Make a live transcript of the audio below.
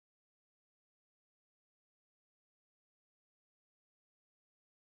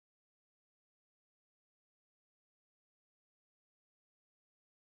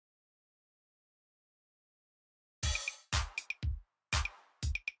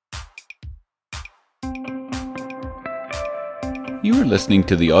You are listening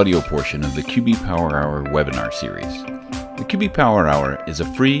to the audio portion of the QB Power Hour webinar series. The QB Power Hour is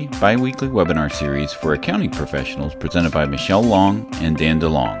a free bi-weekly webinar series for accounting professionals presented by Michelle Long and Dan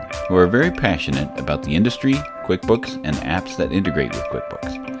DeLong, who are very passionate about the industry, QuickBooks, and apps that integrate with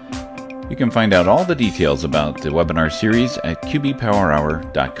QuickBooks. You can find out all the details about the webinar series at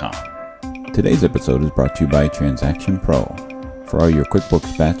qbpowerhour.com. Today's episode is brought to you by Transaction Pro. For all your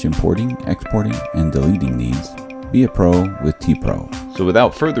QuickBooks batch importing, exporting, and deleting needs, be a pro with T-Pro. So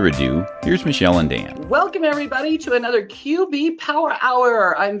without further ado, here's Michelle and Dan. Welcome everybody to another QB Power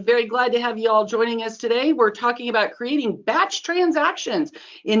Hour. I'm very glad to have you all joining us today. We're talking about creating batch transactions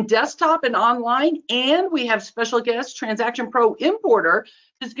in desktop and online, and we have special guest Transaction Pro Importer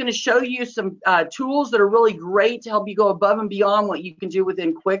who's going to show you some tools that are really great to help you go above and beyond what you can do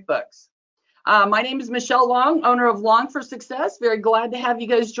within QuickBooks. My name is Michelle Long, owner of Long for Success. Very glad to have you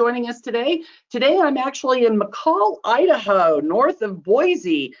guys joining us today. Today I'm actually in McCall, Idaho, north of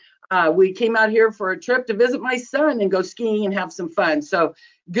Boise. We came out here for a trip to visit my son and go skiing and have some fun. So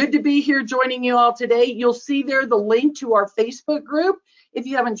good to be here joining you all today. You'll see there the link to our Facebook group. If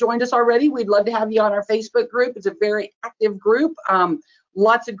you haven't joined us already, we'd love to have you on our Facebook group. It's a very active group.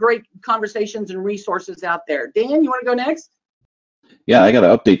 Lots of great conversations and resources out there. Dan, you want to go next? Yeah, I got to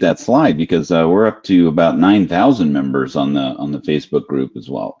update that slide because we're up to about 9,000 members on the Facebook group as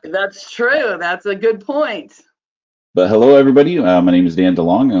well. That's true. That's a good point. But hello, everybody. My name is Dan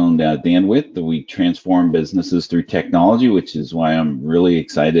DeLong. I own DanWith. We transform businesses through technology, which is why I'm really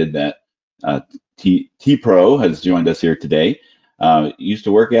excited that T-Pro has joined us here today. Used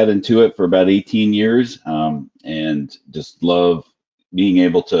to work at Intuit for about 18 years and just love being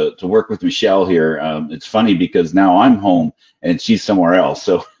able to work with Michelle here. It's funny because now I'm home and she's somewhere else.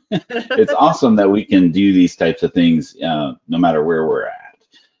 So it's awesome that we can do these types of things no matter where we're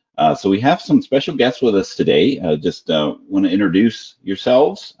at. So we have some special guests with us today. Just want to introduce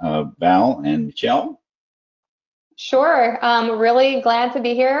yourselves, Val and Michelle. Sure. Really glad to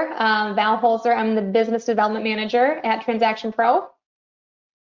be here. Val Holzer, I'm the Business Development Manager at Transaction Pro.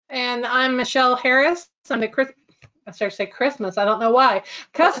 And I'm Michelle Harris. I'm the Christmas, I don't know why.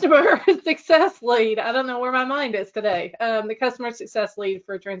 Customer Success Lead. I don't know where my mind is today. The Customer Success Lead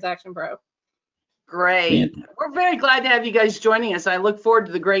for Transaction Pro. Great. We're very glad to have you guys joining us. I look forward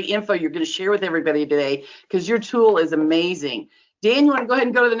to the great info you're going to share with everybody today because your tool is amazing. Dan, you want to go ahead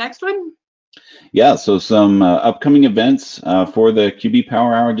and go to the next one? Yeah, so some upcoming events for the QB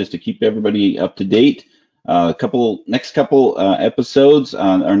Power Hour just to keep everybody up to date. Next couple episodes.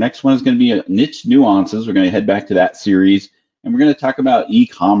 Our next one is going to be niche nuances. We're going to head back to that series, and we're going to talk about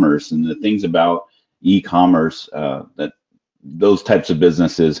e-commerce and the things about e-commerce that those types of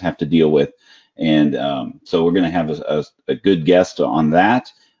businesses have to deal with. And so we're going to have a good guest on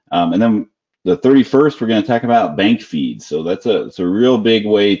that. And then the 31st, we're going to talk about bank feeds. So it's a real big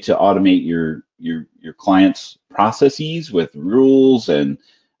way to automate your clients' processes with rules and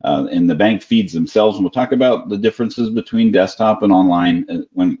the bank feeds themselves, and we'll talk about the differences between desktop and online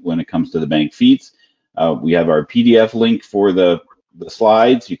when it comes to the bank feeds. We have our PDF link for the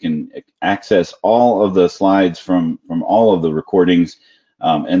slides. You can access all of the slides from all of the recordings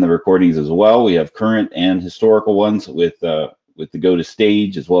and the recordings as well. We have current and historical ones with the Go to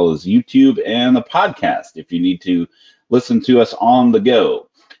Stage as well as YouTube and the podcast if you need to listen to us on the go.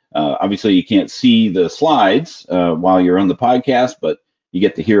 Obviously, you can't see the slides while you're on the podcast, but you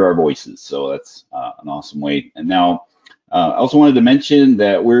get to hear our voices, so that's an awesome way. And now, I also wanted to mention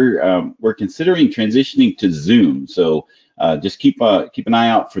that we're considering transitioning to Zoom, so just keep an eye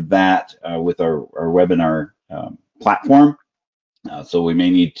out for that with our webinar platform. So we may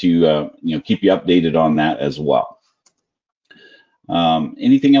need to keep you updated on that as well.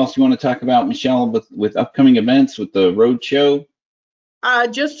 Anything else you want to talk about, Michelle, with upcoming events with the road show?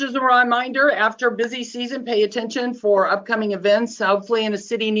 Just as a reminder, after busy season, pay attention for upcoming events, hopefully in a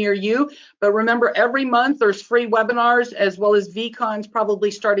city near you. But remember, every month there's free webinars as well as VCons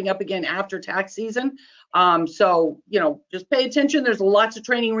probably starting up again after tax season. So, just pay attention. There's lots of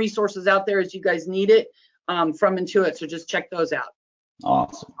training resources out there as you guys need it from Intuit. So just check those out.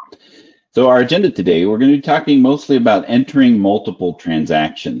 Awesome. So our agenda today, we're going to be talking mostly about entering multiple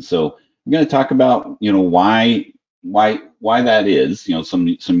transactions. So we're going to talk about, why that is,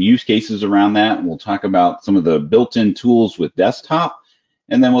 some use cases around that. And we'll talk about some of the built-in tools with desktop,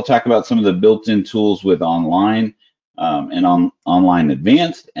 and then we'll talk about some of the built-in tools with online and online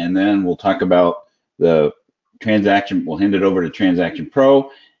advanced, and then we'll talk about the transaction. We'll hand it over to Transaction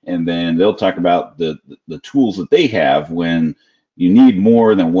Pro, and then they'll talk about the tools that they have when you need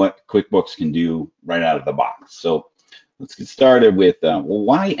more than what QuickBooks can do right out of the box. So let's get started with,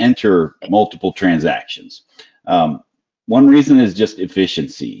 why enter multiple transactions? one reason is just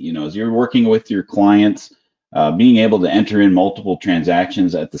efficiency. You know, as you're working with your clients, being able to enter in multiple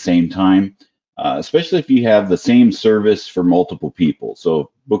transactions at the same time, especially if you have the same service for multiple people.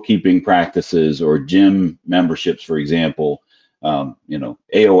 So bookkeeping practices or gym memberships, for example, you know,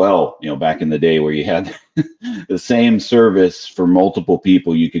 AOL, you know, back in the day where you had the same service for multiple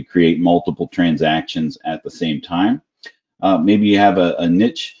people, you could create multiple transactions at the same time. Maybe you have a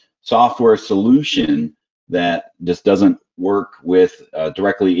niche software solution that just doesn't work with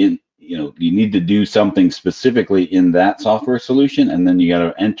directly in, you know, you need to do something specifically in that software solution, and then you got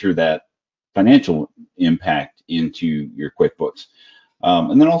to enter that financial impact into your QuickBooks.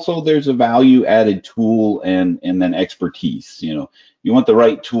 And then also there's a value added tool and then expertise. You know, you want the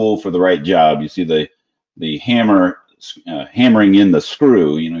right tool for the right job. You see the hammer hammering in the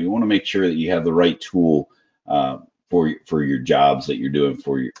screw. You know, you want to make sure that you have the right tool for your jobs that you're doing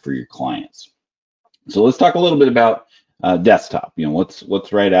for your clients. So let's talk a little bit about desktop. You know,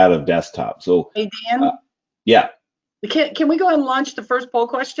 what's right out of desktop. So hey Dan, yeah. Can we go ahead and launch the first poll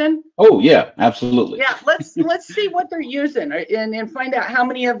question? Oh yeah, absolutely. Yeah, let's see what they're using and find out how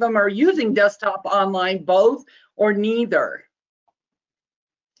many of them are using desktop, online, both, or neither.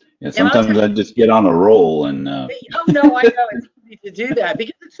 Yeah, sometimes I just get on a roll and. Oh no, I know it's easy to do that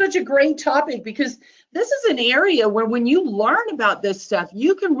because it's such a great topic. Because this is an area where when you learn about this stuff,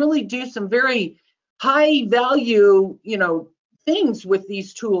 you can really do some very high value, you know, things with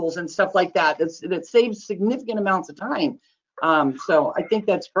these tools and stuff like that. That saves significant amounts of time. So I think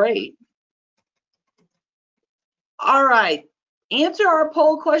that's great. All right, answer our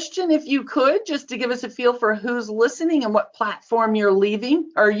poll question if you could, just to give us a feel for who's listening and what platform you're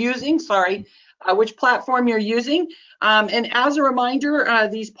using. Sorry, which platform you're using. And as a reminder,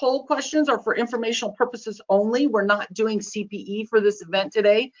 these poll questions are for informational purposes only. We're not doing CPE for this event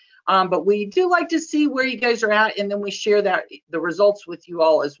today. But we do like to see where you guys are at, and then we share the results with you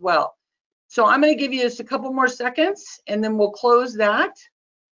all as well. So I'm going to give you just a couple more seconds, and then we'll close that.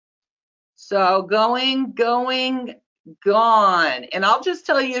 So going, gone. And I'll just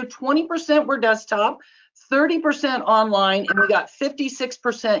tell you, 20% were desktop, 30% online, and we got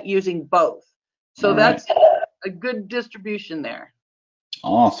 56% using both. So all that's right. A good distribution there.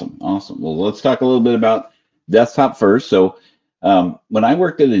 Awesome. Well, let's talk a little bit about desktop first. So when I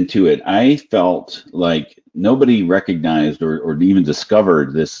worked at Intuit, I felt like nobody recognized or even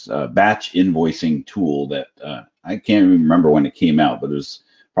discovered this batch invoicing tool that I can't even remember when it came out, but it was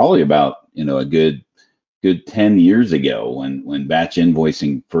probably about, you know, a good 10 years ago when batch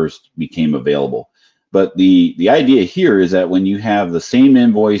invoicing first became available. But the idea here is that when you have the same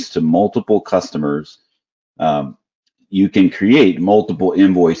invoice to multiple customers, you can create multiple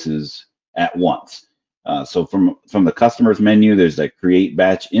invoices at once. So from the customers menu, there's that create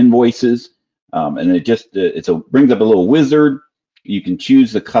batch invoices, and it just brings up a little wizard. You can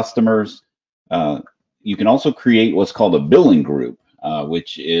choose the customers. You can also create what's called a billing group,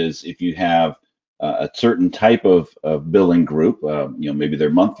 which is if you have a certain type of billing group, you know, maybe they're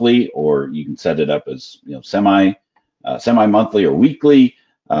monthly, or you can set it up as, you know, semi-monthly or weekly,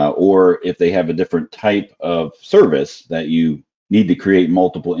 or if they have a different type of service that you need to create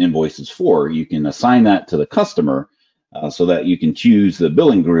multiple invoices for, you can assign that to the customer so that you can choose the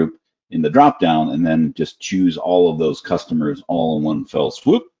billing group in the dropdown and then just choose all of those customers all in one fell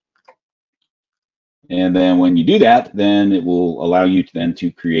swoop. And then when you do that, then it will allow you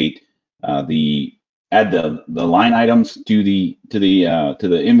to create add the line items to the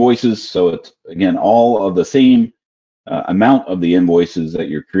invoices. So it's again all of the same amount of the invoices that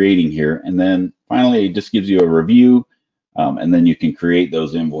you're creating here, and then finally it just gives you a review, and then you can create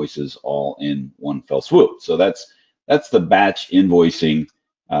those invoices all in one fell swoop. So that's the batch invoicing,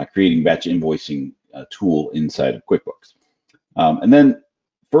 creating batch invoicing tool inside of QuickBooks. And then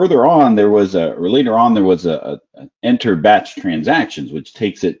further on, there was a enter batch transactions, which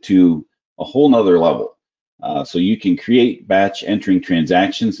takes it to a whole nother level. So you can create batch entering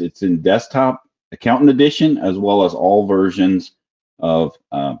transactions. It's in Desktop Accountant Edition, as well as all versions of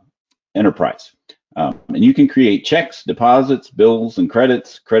Enterprise. And you can create checks, deposits, bills and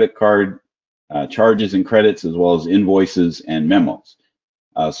credits, credit card charges and credits, as well as invoices and memos.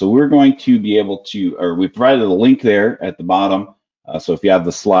 So we're going to be able to, or we provided a link there at the bottom. So if you have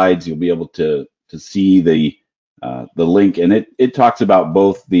the slides, you'll be able to see the link, and it talks about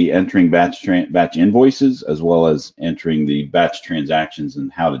both the entering batch invoices as well as entering the batch transactions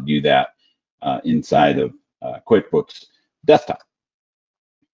and how to do that inside of QuickBooks Desktop.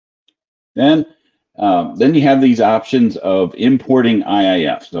 Then you have these options of importing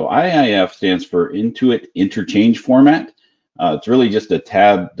IIF. So IIF stands for Intuit Interchange Format. It's really just a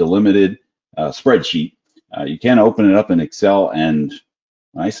tab delimited spreadsheet. You can open it up in Excel, and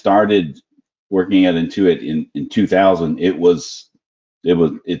when I started working at Intuit in 2000, it's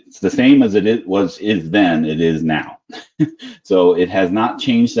the same as is then, it is now. So it has not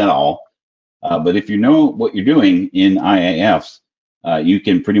changed at all. But if you know what you're doing in IAFs, you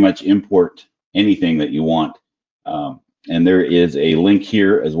can pretty much import anything that you want. And there is a link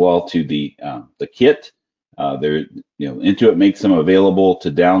here as well to the kit. Intuit makes them available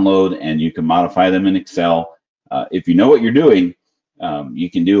to download, and you can modify them in Excel. If you know what you're doing,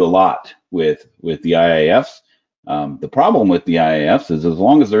 you can do a lot with the IAFs. The problem with the IAFs is as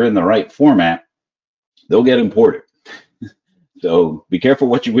long as they're in the right format, they'll get imported. So be careful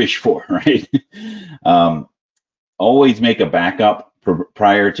what you wish for, right? Always make a backup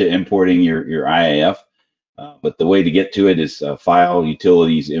prior to importing your IAF. But the way to get to it is File,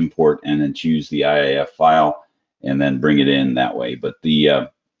 Utilities, Import, and then choose the IAF file, and then bring it in that way. But the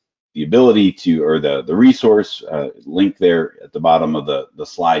ability to, or the resource link there at the bottom of the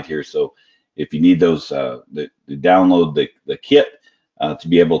slide here. So if you need those, download the kit to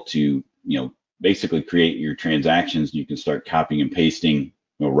be able to, basically create your transactions, you can start copying and pasting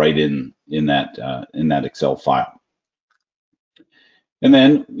right in that Excel file. And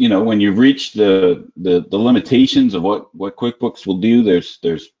then, when you've reached the limitations of what QuickBooks will do,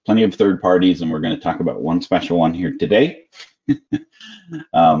 there's plenty of third parties, and we're going to talk about one special one here today.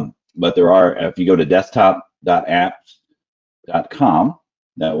 But there are, if you go to desktop.apps.com,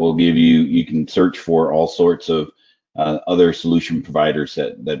 that will give you can search for all sorts of other solution providers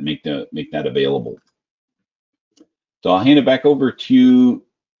that make that available. So I'll hand it back over to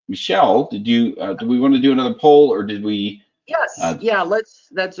Michelle. Do we want to do another poll, or did we? Yes,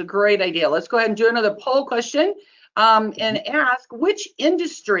 that's a great idea. Let's go ahead and do another poll question and ask, which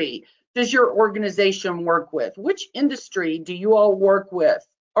industry does your organization work with? Which industry do you all work with?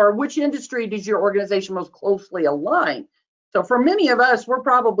 Or which industry does your organization most closely align? So for many of us, we're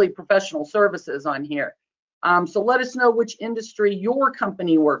probably professional services on here. So let us know which industry your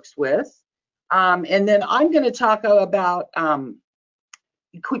company works with. And then I'm going to talk about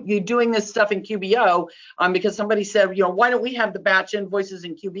you doing this stuff in QBO because somebody said, why don't we have the batch invoices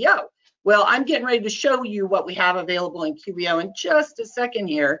in QBO? Well, I'm getting ready to show you what we have available in QBO in just a second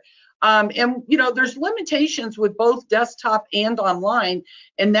here. And there's limitations with both desktop and online,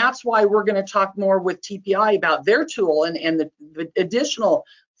 and that's why we're going to talk more with TPI about their tool and the additional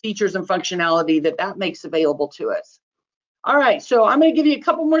features and functionality that makes available to us. All right, so I'm going to give you a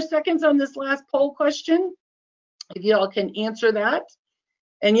couple more seconds on this last poll question, if y'all can answer that.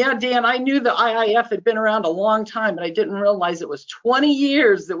 And yeah, Dan, I knew the IIF had been around a long time, but I didn't realize it was 20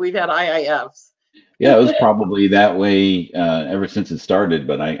 years that we've had IIFs. Yeah, it was probably that way ever since it started,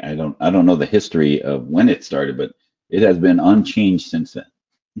 but I don't know the history of when it started, but it has been unchanged since then.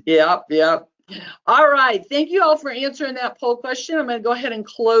 Yep. All right, thank you all for answering that poll question. I'm going to go ahead and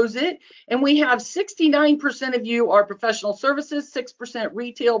close it. And we have 69% of you are professional services, 6%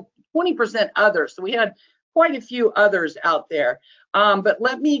 retail, 20% others. So we had quite a few others out there. But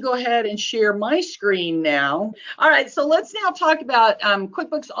let me go ahead and share my screen now. All right, so let's now talk about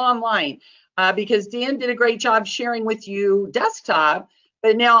QuickBooks Online. Because Dan did a great job sharing with you desktop,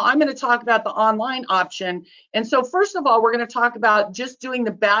 but now I'm going to talk about the online option. And so first of all, we're going to talk about just doing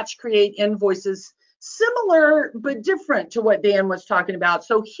the batch create invoices, similar but different to what Dan was talking about.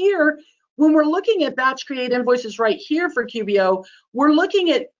 So here, when we're looking at batch create invoices right here for QBO, we're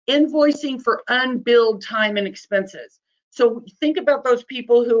looking at invoicing for unbilled time and expenses. So think about those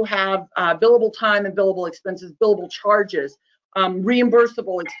people who have billable time and billable expenses, billable charges.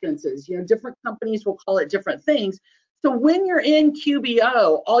 Reimbursable expenses, different companies will call it different things. So when you're in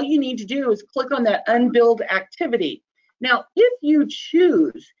QBO, all you need to do is click on that unbilled activity. Now, if you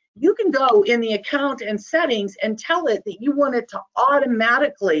choose, you can go in the account and settings and tell it that you want it to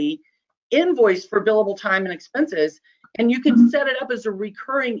automatically invoice for billable time and expenses. And you can set it up as a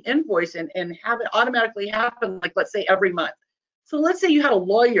recurring invoice and have it automatically happen, like let's say every month. So let's say you had a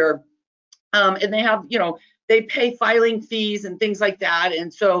lawyer and they have, they pay filing fees and things like that.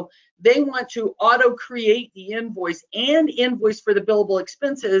 And so they want to auto create the invoice and invoice for the billable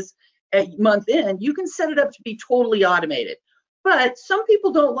expenses at month end. You can set it up to be totally automated. But some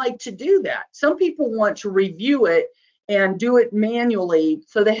people don't like to do that. Some people want to review it and do it manually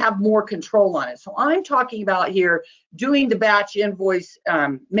so they have more control on it. So I'm talking about here doing the batch invoice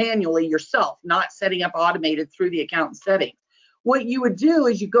manually yourself, not setting up automated through the account settings. What you would do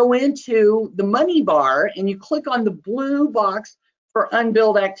is you go into the money bar and you click on the blue box for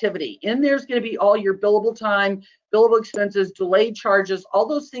unbilled activity. In there's going to be all your billable time, billable expenses, delayed charges, all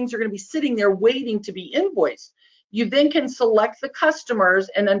those things are going to be sitting there waiting to be invoiced. You then can select the customers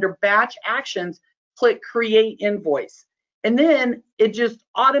and under batch actions, click create invoice. And then it just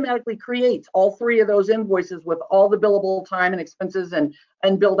automatically creates all 3 of those invoices with all the billable time and expenses and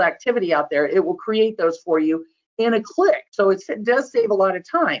unbilled activity out there. It will create those for you in a click. So it does save a lot of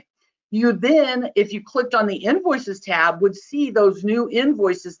time. You then, if you clicked on the invoices tab, would see those new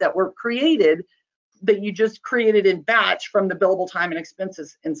invoices that were created that you just created in batch from the billable time and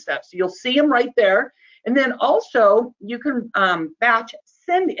expenses and stuff. So you'll see them right there. And then also you can batch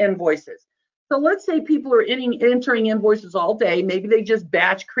send invoices. So let's say people are entering invoices all day. Maybe they just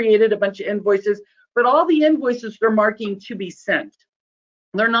batch created a bunch of invoices, but all the invoices they're marking to be sent.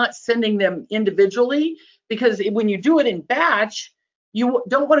 They're not sending them individually, because when you do it in batch, you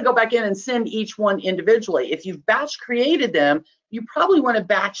don't want to go back in and send each one individually. If you've batch created them, you probably want to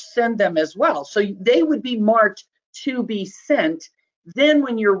batch send them as well. So they would be marked to be sent. Then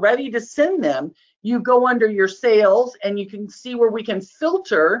when you're ready to send them, you go under your sales and you can see where we can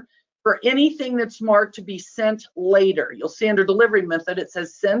filter for anything that's marked to be sent later. You'll see under delivery method, it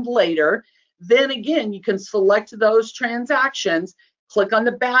says send later. Then again, you can select those transactions, click on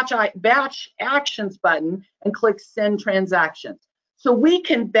the batch actions button and click send transactions. So we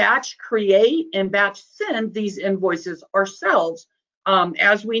can batch create and batch send these invoices ourselves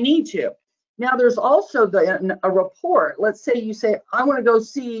as we need to. Now there's also a report. Let's say you say, I want to go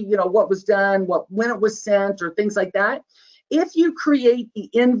see, what was done, when it was sent, or things like that. If you create the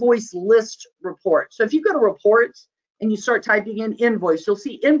invoice list report, so if you go to reports and you start typing in invoice, you'll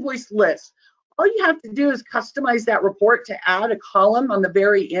see invoice list. All you have to do is customize that report to add a column on the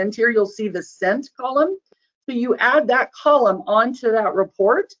very end here. You'll see the sent column. So you add that column onto that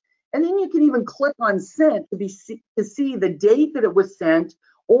report, and then you can even click on sent to see the date that it was sent,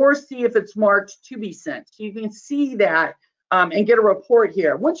 or see if it's marked to be sent. So you can see that and get a report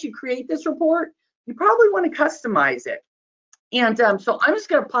here. Once you create this report, you probably want to customize it. And so I'm just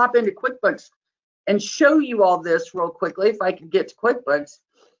going to pop into QuickBooks and show you all this real quickly if I can get to QuickBooks.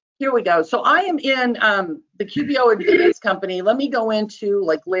 Here we go. So I am in the QBO Advanced company. Let me go into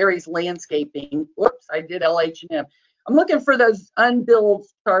like Larry's Landscaping. Whoops, I did LH&M. I'm looking for those unbilled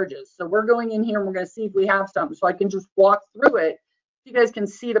charges. So we're going in here and we're going to see if we have something. So I can just walk through it. You guys can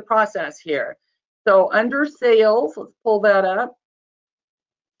see the process here. So under sales, let's pull that up.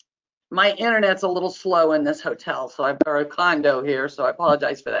 My internet's a little slow in this hotel, or a condo here, so I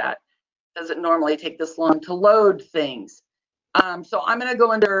apologize for that. It doesn't normally take this long to load things. So I'm going to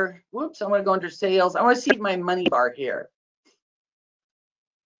go under, I'm going to go under sales. I want to see my money bar here.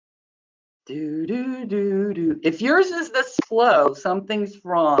 If yours is this slow, something's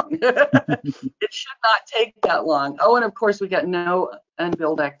wrong. It should not take that long. Oh, and of course we got no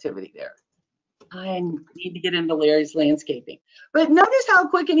unbilled activity there. I need to get into Larry's Landscaping. But notice how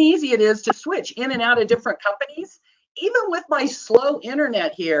quick and easy it is to switch in and out of different companies. Even with my slow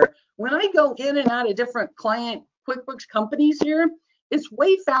internet here, when I go in and out of different client QuickBooks companies here, it's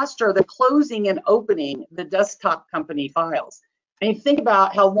way faster than closing and opening the desktop company files. And you think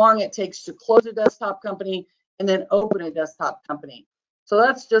about how long it takes to close a desktop company and then open a desktop company. So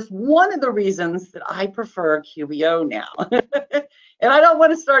that's just one of the reasons that I prefer QBO now. And I don't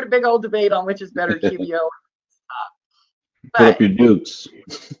want to start a big old debate on which is better, QBO or desktop. Put up your dukes.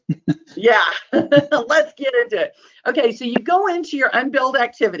 Yeah, let's get into it. Okay, so you go into your unbilled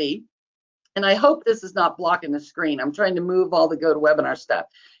activity, and I hope this is not blocking the screen. I'm trying to move all the GoToWebinar stuff.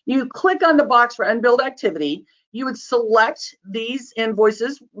 You click on the box for unbilled activity. You would select these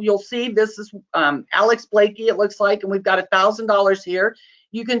invoices. You'll see this is Alex Blakey, it looks like, and we've got $1,000 here.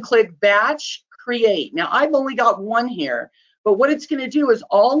 You can click batch create. Now I've only got one here, but what it's going to do is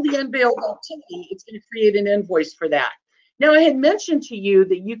all the unbilled activity, it's going to create an invoice for that. Now I had mentioned to you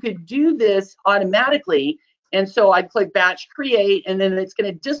that you could do this automatically, and so I click batch create, and then it's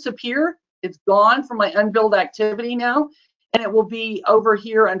going to disappear. It's gone from my unbilled activity now, and it will be over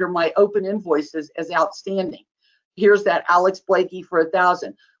here under my open invoices as outstanding. Here's that Alex Blakey for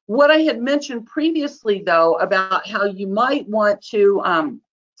 1,000. What I had mentioned previously, though, about how you might want to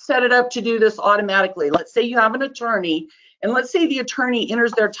set it up to do this automatically. Let's say you have an attorney, and let's say the attorney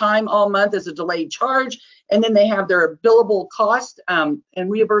enters their time all month as a delayed charge, and then they have their billable cost and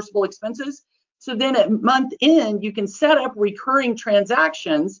reimbursable expenses. So then at month end, you can set up recurring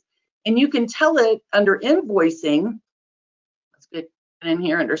transactions, and you can tell it under invoicing. Let's get in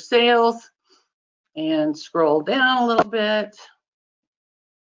here under sales and scroll down a little bit.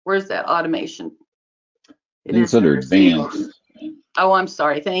 Where's that automation? It's under advanced. Oh, I'm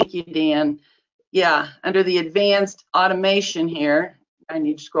sorry. Thank you, Dan. Yeah, under the advanced automation here, I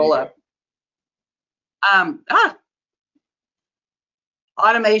need to scroll up.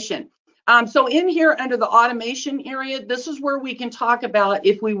 Automation. So in here under the automation area, this is where we can talk about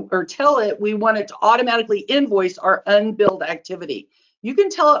if we, or tell it we want it to automatically invoice our unbilled activity. You can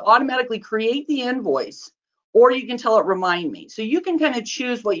tell it automatically create the invoice, or you can tell it remind me. So you can kind of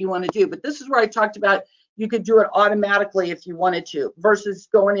choose what you want to do, but this is where I talked about you could do it automatically if you wanted to, versus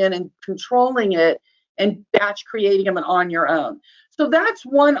going in and controlling it and batch creating them on your own. So that's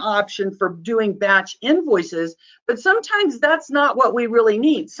one option for doing batch invoices, but sometimes that's not what we really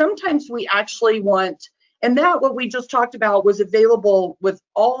need. Sometimes we actually want, and that what we just talked about was available with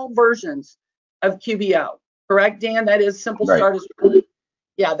all versions of QBO, correct, Dan? That is Simple Start.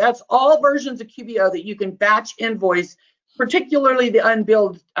 Yeah, that's all versions of QBO that you can batch invoice, particularly the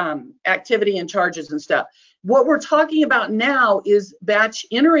unbilled activity and charges and stuff. What we're talking about now is batch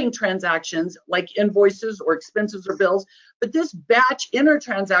entering transactions like invoices or expenses or bills, but this batch enter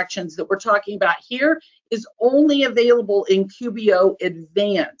transactions that we're talking about here is only available in QBO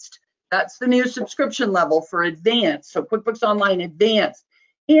Advanced. That's the new subscription level for Advanced, so QuickBooks Online Advanced.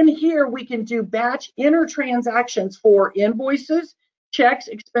 In here, we can do batch enter transactions for invoices, checks,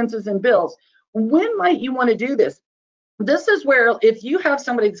 expenses, and bills. When might you want to do this? This is where if you have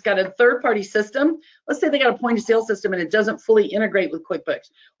somebody that's got a third-party system, let's say they got a point-of-sale system and it doesn't fully integrate with QuickBooks,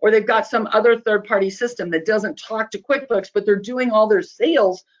 or they've got some other third-party system that doesn't talk to QuickBooks, but they're doing all their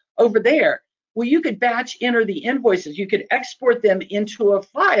sales over there. Well, you could batch enter the invoices. You could export them into a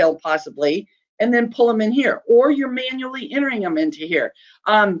file possibly, and then pull them in here, or you're manually entering them into here.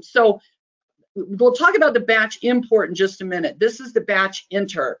 So we'll talk about the batch import in just a minute. This is the batch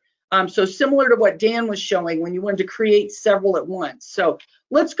enter. So similar to what Dan was showing when you wanted to create several at once. So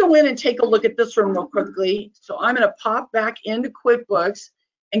let's go in and take a look at this one real quickly. So I'm going to pop back into QuickBooks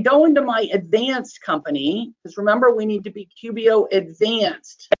and go into my advanced company, because remember we need to be QBO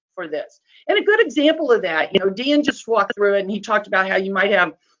Advanced for this. And a good example of that, you know, Dan just walked through it and he talked about how you might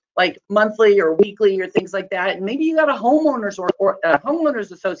have like monthly or weekly or things like that. And maybe you got a homeowners or a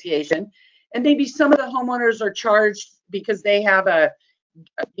homeowners association, and maybe some of the homeowners are charged because they have a,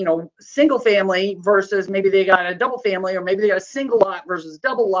 you know, single family versus maybe they got a double family, or maybe they got a single lot versus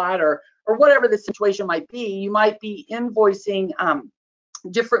double lot, or whatever the situation might be. You might be invoicing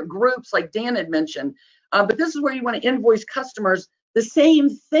different groups like Dan had mentioned, but this is where you want to invoice customers the same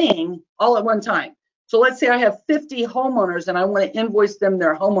thing all at one time. So let's say I have 50 homeowners and I want to invoice them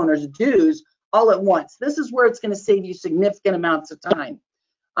their homeowners dues all at once. This is where it's going to save you significant amounts of time.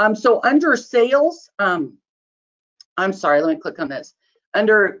 So under sales, I'm sorry, let me click on this.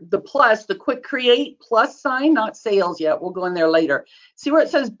 Under the plus, the quick create plus sign, not sales yet, we'll go in there later. See where it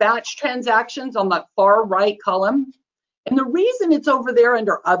says batch transactions on that far right column? And the reason it's over there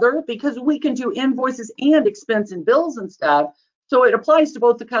under other, because we can do invoices and expense and bills and stuff. So it applies to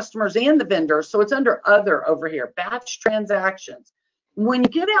both the customers and the vendors. So it's under other over here, batch transactions. When you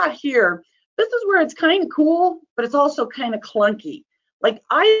get out here, this is where it's kind of cool, but it's also kind of clunky. Like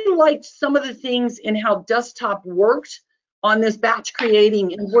I liked some of the things in how desktop worked on this batch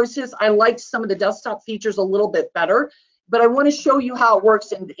creating invoices. I liked some of the desktop features a little bit better, but I want to show you how it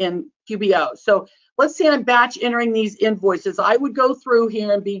works in QBO. So let's say I'm batch entering these invoices. I would go through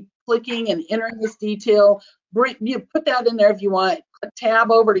here and be clicking and entering this detail. You put that in there if you want. Click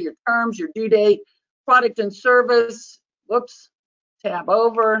tab over to your terms, your due date, product and service. Whoops, tab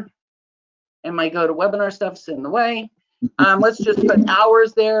over. And my go to webinar stuff's in the way. Let's just put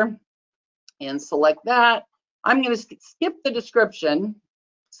hours there and select that. I'm going to skip the description.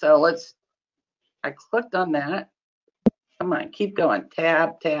 So I clicked on that. Come on, keep going.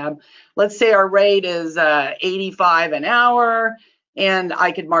 Tab, tab. Let's say our rate is 85 an hour, and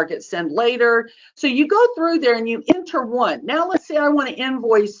I could mark it send later. So you go through there and you enter one. Now let's say I want to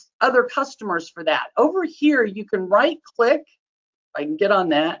invoice other customers for that. Over here, you can right click. I can get on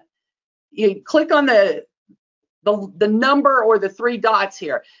that. You click on the number or the 3 dots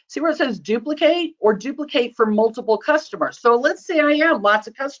here. See where it says duplicate, or duplicate for multiple customers. So let's say I have lots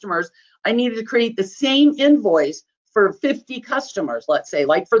of customers. I needed to create the same invoice for 50 customers, let's say,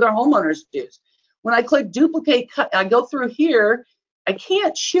 like for their homeowners dues. When I click duplicate, I go through here, I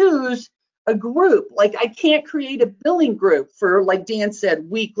can't choose a group. Like I can't create a billing group for, like Dan said,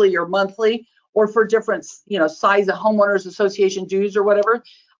 weekly or monthly, or for different, you know, size of homeowners association dues or whatever.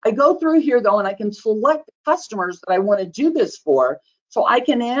 I go through here though, and I can select the customers that I want to do this for. So I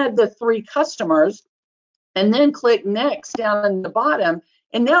can add the 3 customers and then click next down in the bottom.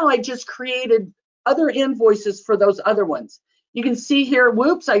 And now I just created other invoices for those other ones. You can see here,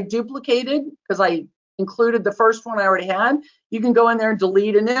 whoops, I duplicated because I included the first one I already had. You can go in there and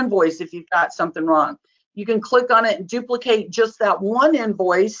delete an invoice if you've got something wrong. You can click on it and duplicate just that one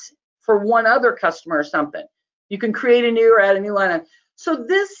invoice for one other customer or something. You can create a new or add a new line. So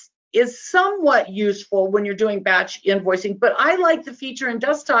this is somewhat useful when you're doing batch invoicing, but I like the feature in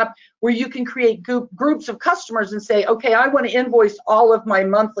desktop where you can create groups of customers and say, okay, I want to invoice all of my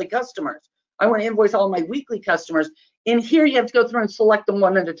monthly customers. I want to invoice all my weekly customers. In here, you have to go through and select them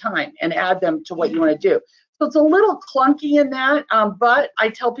one at a time and add them to what you want to do. So it's a little clunky in that, but I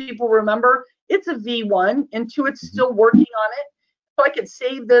tell people, remember, it's a V1, Intuit's still working on it. So I could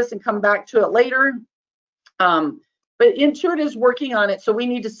save this and come back to it later. But Intuit is working on it, so we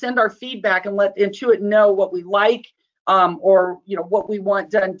need to send our feedback and let Intuit know what we like, or what we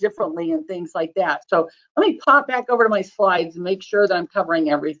want done differently and things like that. So let me pop back over to my slides and make sure that I'm covering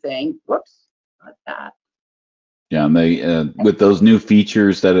everything. Whoops, not that. Yeah, and they with those new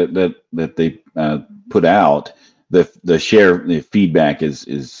features that they put out, the feedback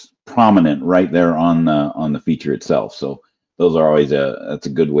is prominent right there on the feature itself. So those are always that's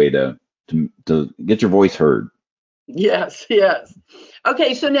a good way to get your voice heard. Yes, yes.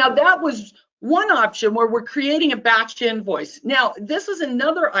 Okay, so now that was one option where we're creating a batch invoice. Now, this is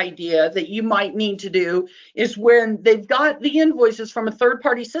another idea that you might need to do, is when they've got the invoices from a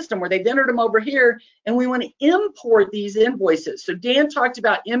third-party system where they've entered them over here, and we want to import these invoices. So Dan talked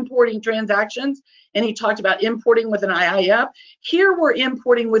about importing transactions, and he talked about importing with an IIF. Here we're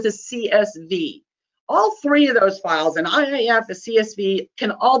importing with a CSV. All three of those files, an IIF, a CSV,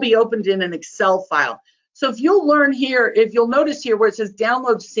 can all be opened in an Excel file. So if you'll notice here where it says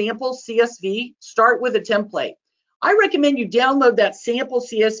download sample CSV, start with a template. I recommend you download that sample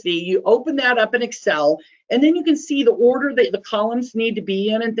CSV, you open that up in Excel, and then you can see the order that the columns need to be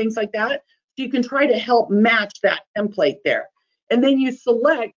in and things like that. So you can try to help match that template there. And then you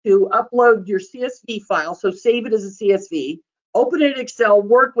select to upload your CSV file, so save it as a CSV, open it in Excel,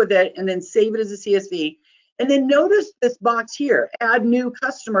 work with it, and then save it as a CSV. And then notice this box here, add new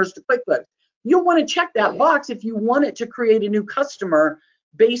customers to QuickBooks. You'll want to check that box if you want it to create a new customer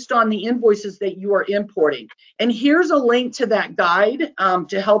based on the invoices that you are importing. And here's a link to that guide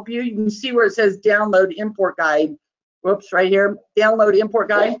to help you. You can see where it says download import guide. Whoops, right here, download import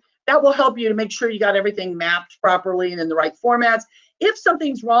guide. That will help you to make sure you got everything mapped properly and in the right formats. If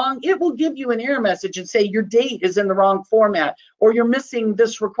something's wrong, it will give you an error message and say your date is in the wrong format or you're missing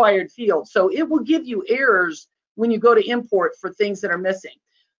this required field. So it will give you errors when you go to import for things that are missing.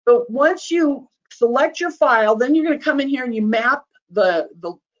 But once you select your file, then you're going to come in here and you map the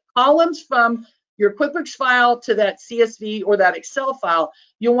columns from your QuickBooks file to that CSV or that Excel file.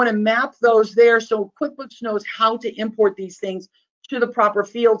 You'll want to map those there so QuickBooks knows how to import these things to the proper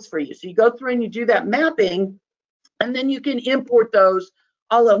fields for you. So you go through and you do that mapping, and then you can import those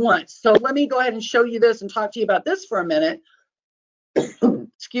all at once. So let me go ahead and show you this and talk to you about this for a minute.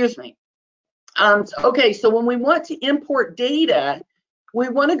 Excuse me. Okay, so when we want to import data, we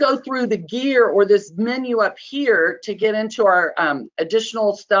want to go through the gear or this menu up here to get into our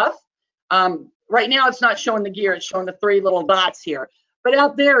additional stuff. Right now it's not showing the gear, it's showing the three little dots here. But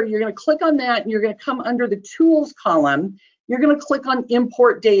out there, you're going to click on that and you're going to come under the tools column. You're going to click on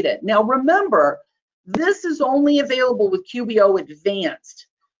import data. Now remember, this is only available with QBO Advanced.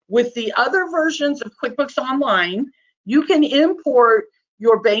 With the other versions of QuickBooks Online, you can import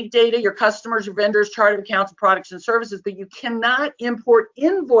your bank data, your customers, your vendors, chart of accounts, products and services, but you cannot import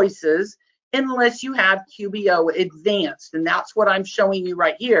invoices unless you have QBO Advanced. And that's what I'm showing you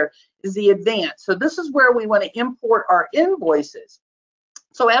right here is the Advanced. So this is where we want to import our invoices.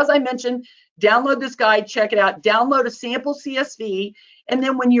 So as I mentioned, download this guide, check it out, download a sample CSV, and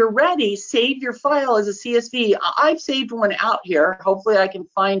then when you're ready, save your file as a CSV. I've saved one out here. Hopefully I can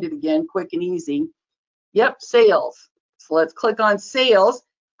find it again quick and easy. Yep, sales. So let's click on sales.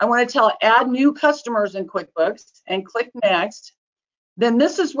 I want to tell add new customers in QuickBooks and click next. Then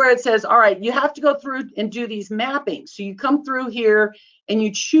this is where it says, all right, you have to go through and do these mappings. So you come through here and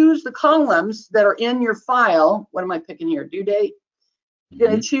you choose the columns that are in your file. What am I picking here? Due date. You're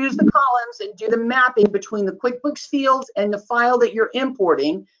going to choose the columns and do the mapping between the QuickBooks fields and the file that you're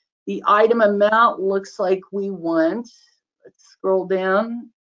importing. The item amount looks like we want, let's scroll down.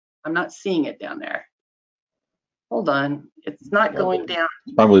 I'm not seeing it down there. Hold on, it's not going down.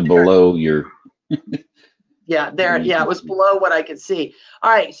 Probably below your. Yeah, there, yeah, it was below what I could see. All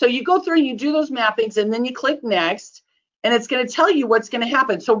right, so you go through and you do those mappings and then you click next and it's going to tell you what's going to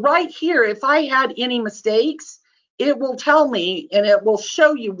happen. So right here, if I had any mistakes, it will tell me and it will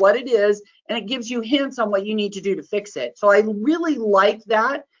show you what it is and it gives you hints on what you need to do to fix it. So I really like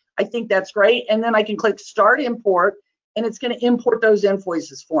that. I think that's great. And then I can click start import and it's going to import those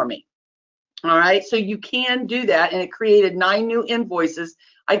invoices for me. All right, so you can do that and it created 9 new invoices.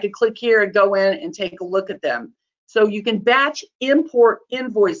 I could click here and go in and take a look at them. So you can batch import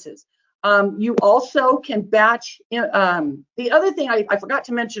invoices. You also can batch. The other thing I forgot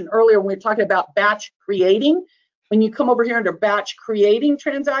to mention earlier when we were talking about batch creating, when you come over here under batch creating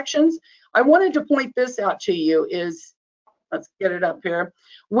transactions, I wanted to point this out to you is, let's get it up here.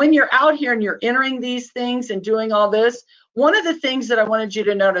 When you're out here and you're entering these things and doing all this, one of the things that I wanted you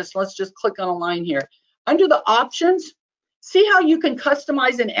to notice, let's just click on a line here. Under the options, see how you can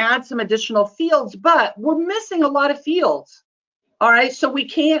customize and add some additional fields, but we're missing a lot of fields. All right, so we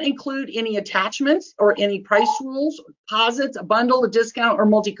can't include any attachments or any price rules, deposits, a bundle, a discount, or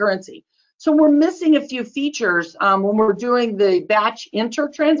multi-currency. So we're missing a few features when we're doing the batch enter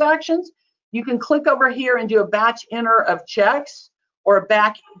transactions. You can click over here and do a batch enter of checks or a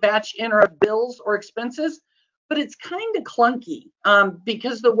batch enter of bills or expenses, but it's kind of clunky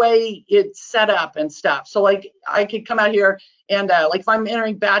because the way it's set up and stuff. So like I could come out here and like if I'm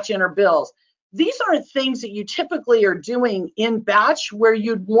entering batch enter bills, these aren't things that you typically are doing in batch where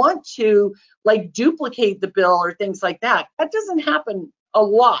you'd want to like duplicate the bill or things like that. That doesn't happen a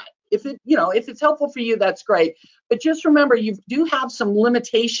lot. If it, if it's helpful for you, that's great. But just remember, you do have some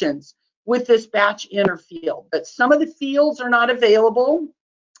limitations with this batch enter field, that some of the fields are not available.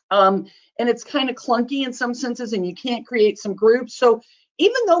 And it's kind of clunky in some senses, and you can't create some groups. So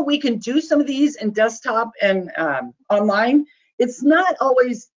even though we can do some of these in desktop and online, it's not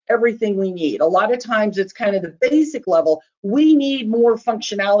always everything we need. A lot of times it's kind of the basic level. We need more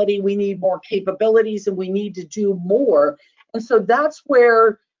functionality, we need more capabilities, and we need to do more. And so that's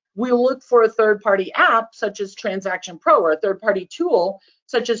where we look for a third-party app such as Transaction Pro, or a third-party tool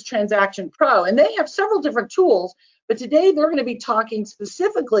such as Transaction Pro. And they have several different tools, but today they're going to be talking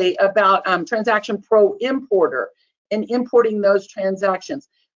specifically about Transaction Pro Importer and importing those transactions.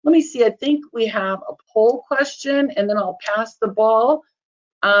 Let me see, I think we have a poll question, and then I'll pass the ball.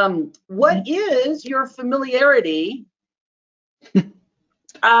 What is your familiarity?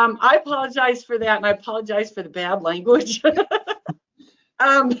 I apologize for that, and I apologize for the bad language. Y'all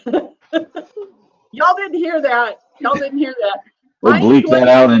didn't hear that. Y'all didn't hear that. We'll bleep that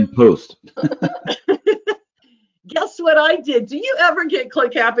out in post. Guess what I did? Do you ever get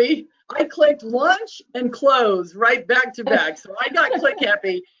Click Happy? I clicked launch and close right back to back. So I got Click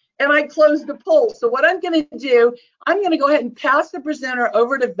Happy and I closed the poll. So what I'm going to do, I'm going to go ahead and pass the presenter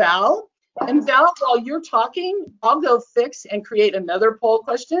over to Val. And Val, while you're talking, I'll go fix and create another poll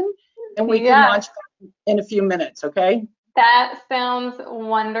question, and we can launch in a few minutes, okay? That sounds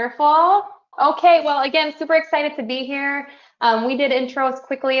wonderful. Okay, well, again, super excited to be here. We did intros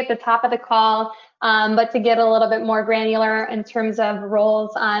quickly at the top of the call, but to get a little bit more granular in terms of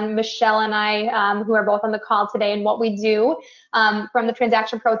roles on Michelle and I, who are both on the call today, and what we do from the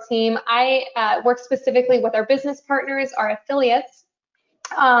Transaction Pro team. I work specifically with our business partners, our affiliates.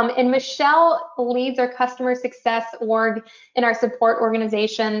 And Michelle leads our customer success org in our support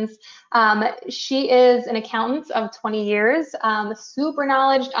organizations. She is an accountant of 20 years, super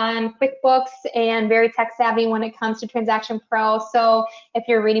knowledgeable on QuickBooks and very tech savvy when it comes to Transaction Pro. So if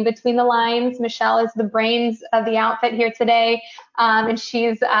you're reading between the lines, Michelle is the brains of the outfit here today. And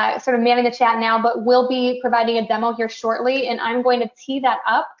she's sort of manning the chat now, but we'll be providing a demo here shortly. And I'm going to tee that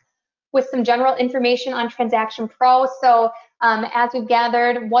up with some general information on Transaction Pro. So as we've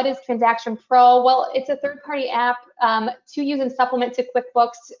gathered, what is Transaction Pro? Well, it's a third-party app to use and supplement to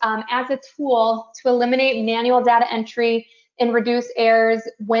QuickBooks as a tool to eliminate manual data entry and reduce errors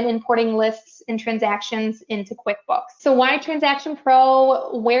when importing lists and transactions into QuickBooks. So why Transaction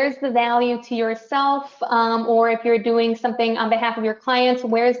Pro? Where's the value to yourself? Or if you're doing something on behalf of your clients,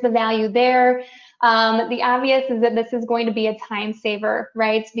 where's the value there? The obvious is that this is going to be a time saver,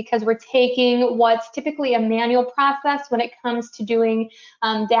 right? Because we're taking what's typically a manual process when it comes to doing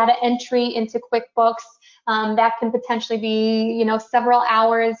data entry into QuickBooks. That can potentially be, several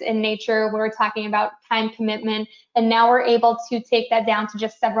hours in nature when we're talking about time commitment. And now we're able to take that down to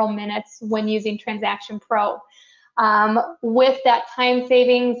just several minutes when using Transaction Pro. With that time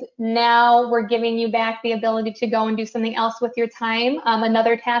savings, now we're giving you back the ability to go and do something else with your time,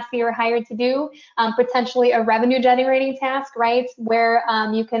 another task that you're hired to do, potentially a revenue generating task, right? Where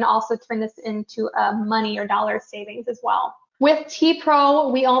you can also turn this into money or dollar savings as well. With T-Pro,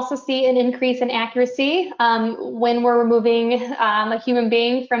 we also see an increase in accuracy. When we're removing a human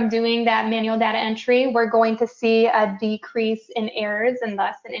being from doing that manual data entry, we're going to see a decrease in errors and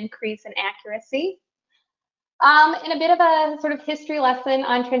thus an increase in accuracy. And a bit of a sort of history lesson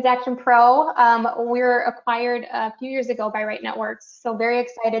on Transaction Pro. We were acquired a few years ago by Right Networks, so very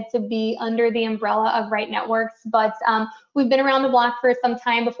excited to be under the umbrella of Right Networks. But we've been around the block for some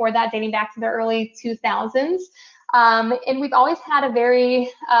time before that, dating back to the early 2000s. And we've always had a very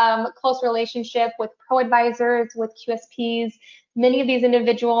close relationship with pro advisors, with QSPs, Many of these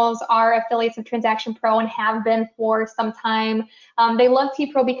individuals are affiliates of Transaction Pro and have been for some time. They love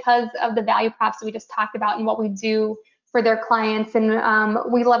T-Pro because of the value props that we just talked about and what we do for their clients. And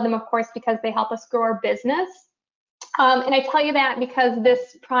we love them, of course, because they help us grow our business. And I tell you that because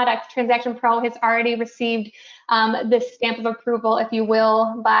this product, Transaction Pro, has already received this stamp of approval, if you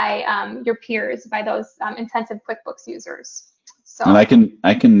will, by your peers, by those intensive QuickBooks users. So, and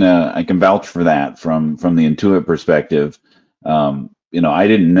I can vouch for that from the Intuit perspective. I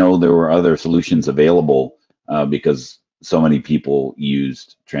didn't know there were other solutions available because so many people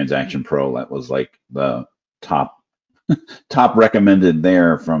used Transaction Pro. That was like the top recommended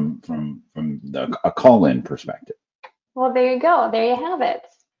there from a call-in perspective. Well, there you go. There you have it.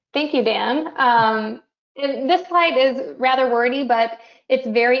 Thank you, Dan. This slide is rather wordy, but it's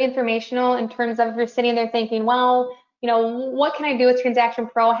very informational in terms of if you're sitting there thinking, well, what can I do with Transaction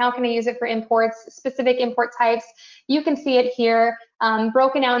Pro? How can I use it for imports, specific import types? You can see it here,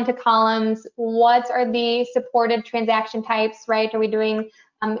 broken out into columns. What are the supported transaction types, right? Are we doing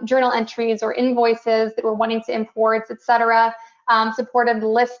journal entries or invoices that we're wanting to import, etc.? Supported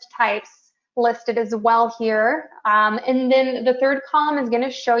list types listed as well here. And then the third column is going to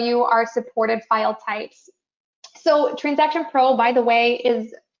show you our supported file types. So Transaction Pro, by the way,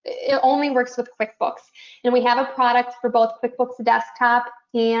 it only works with QuickBooks, and we have a product for both QuickBooks Desktop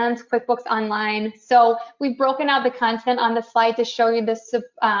and QuickBooks Online. So we've broken out the content on the slide to show you the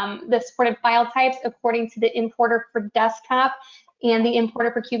supported file types according to the importer for desktop and the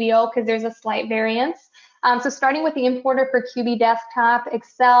importer for QBO, because there's a slight variance. So starting with the importer for QB Desktop,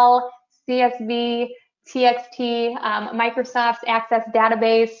 Excel, CSV, TXT, Microsoft's Access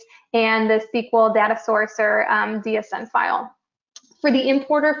Database, and the SQL Data Source or DSN file. For the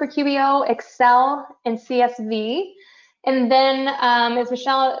importer for QBO, Excel and CSV. And then, as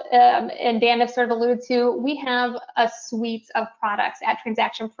Michelle and Dan have sort of alluded to, we have a suite of products at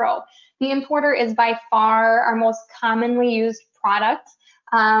Transaction Pro. The importer is by far our most commonly used product,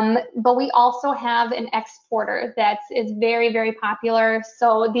 but we also have an exporter that is very, very popular.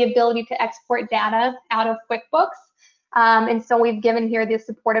 So the ability to export data out of QuickBooks. And so we've given here the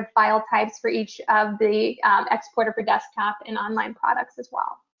supported file types for each of the exporter for desktop and online products as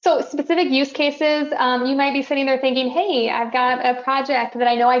well. So specific use cases, you might be sitting there thinking, hey, I've got a project that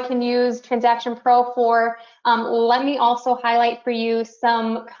I know I can use Transaction Pro for. Let me also highlight for you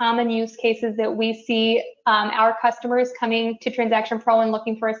some common use cases that we see our customers coming to Transaction Pro and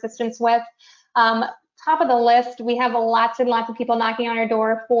looking for assistance with. Top of the list, we have lots and lots of people knocking on our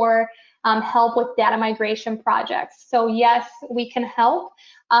door for help with data migration projects. So yes, we can help.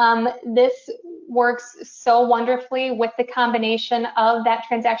 This works so wonderfully with the combination of that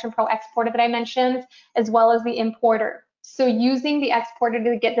Transaction Pro exporter that I mentioned, as well as the importer. So using the exporter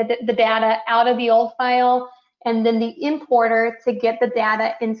to get the data out of the old file, and then the importer to get the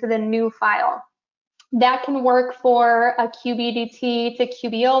data into the new file. That can work for a QBDT to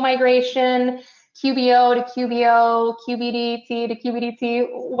QBO migration, QBO to QBO, QBDT to QBDT,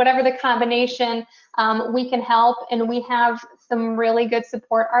 whatever the combination, we can help. And we have some really good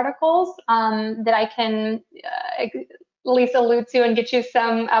support articles that I can at least allude to and get you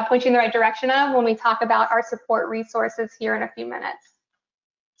some point you in the right direction of when we talk about our support resources here in a few minutes.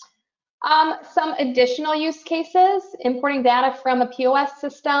 Some additional use cases: importing data from a POS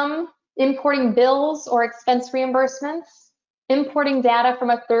system, importing bills or expense reimbursements, importing data from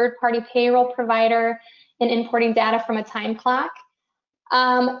a third-party payroll provider, and importing data from a time clock.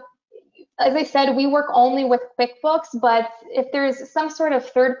 As I said, we work only with QuickBooks, but if there's some sort of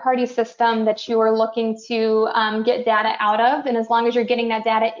third-party system that you are looking to get data out of, and as long as you're getting that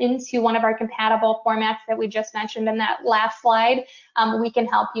data into one of our compatible formats that we just mentioned in that last slide, we can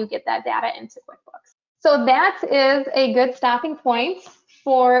help you get that data into QuickBooks. So that is a good stopping point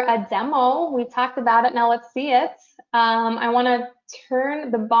for a demo. We talked about it, now let's see it. I want to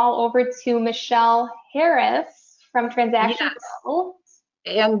turn the ball over to Michelle Harris from Transaction Pro.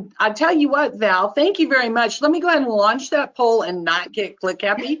 And I tell you what, Val, thank you very much. Let me go ahead and launch that poll and not get click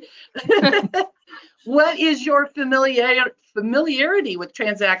happy. What is your familiarity with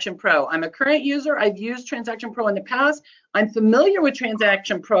Transaction Pro? I'm a current user. I've used Transaction Pro in the past. I'm familiar with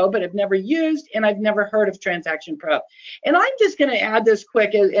Transaction Pro, but I've never used and I've never heard of Transaction Pro. And I'm just going to add this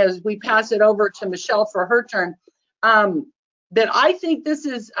quick as we pass it over to Michelle for her turn. That I think this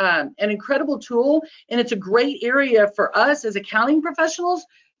is an incredible tool, and it's a great area for us as accounting professionals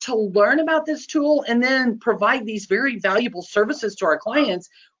to learn about this tool and then provide these very valuable services to our clients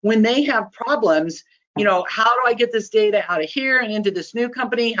when they have problems. You know, how do I get this data out of here and into this new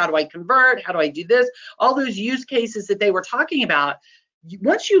company? How do I convert? How do I do this? All those use cases that they were talking about.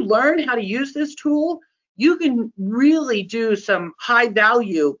 Once you learn how to use this tool, you can really do some high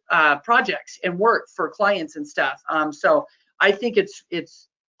value projects and work for clients and stuff. So I think it's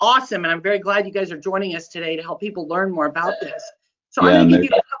awesome, and I'm very glad you guys are joining us today to help people learn more about this. So I'm going to give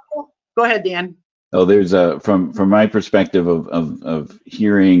you a couple. Go ahead, Dan. Oh, there's from my perspective of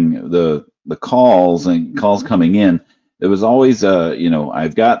hearing the calls and calls coming in, there was always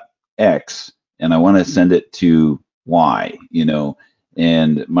I've got X and I want to send it to Y,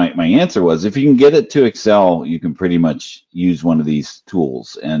 and my answer was, if you can get it to Excel, you can pretty much use one of these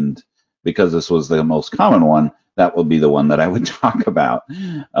tools. And because this was the most common one, that would be the one that I would talk about.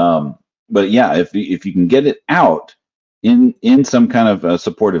 But yeah, if you can get it out in some kind of a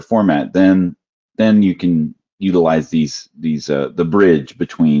supported format, then you can utilize the bridge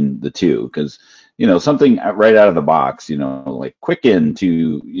between the two, because something right out of the box, like Quicken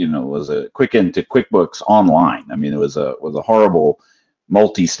was a Quicken to QuickBooks Online. I mean, it was a horrible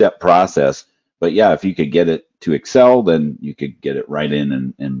multi-step process. But yeah, if you could get it to Excel, then you could get it right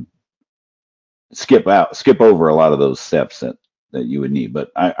in and skip over a lot of those steps that you would need.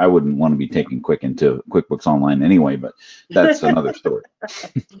 But I wouldn't want to be taking Quicken to QuickBooks Online anyway, but that's another story.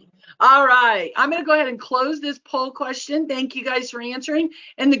 All right, I'm going to go ahead and close this poll question. Thank you guys for answering.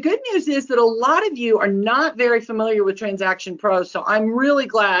 And the good news is that a lot of you are not very familiar with Transaction Pro, so I'm really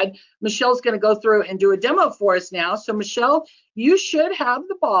glad Michelle's going to go through and do a demo for us now. So Michelle, you should have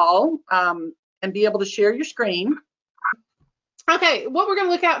the ball and be able to share your screen. Okay, what we're going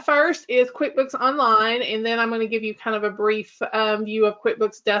to look at first is QuickBooks Online, and then I'm going to give you kind of a brief view of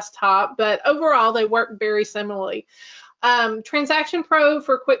QuickBooks Desktop, but overall they work very similarly. Transaction Pro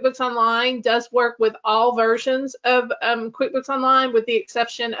for QuickBooks Online does work with all versions of QuickBooks Online, with the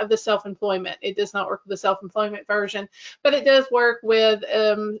exception of the self-employment. It does not work with the self-employment version, but it does work with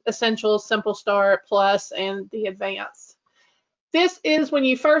Essentials, Simple Start, Plus, and the Advanced. This is when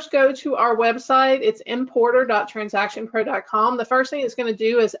you first go to our website. It's importer.transactionpro.com. The first thing it's going to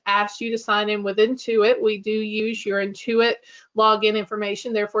do is ask you to sign in with Intuit. We do use your Intuit login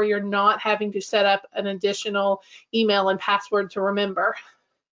information, therefore you're not having to set up an additional email and password to remember.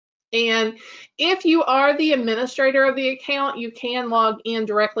 And if you are the administrator of the account, you can log in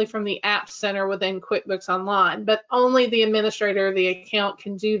directly from the App Center within QuickBooks Online, but only the administrator of the account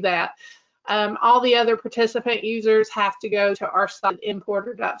can do that. All the other participant users have to go to our site,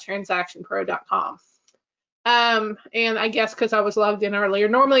 importer.transactionpro.com. And I guess because I was logged in earlier,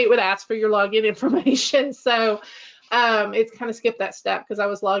 normally it would ask for your login information. So it's kind of skipped that step because I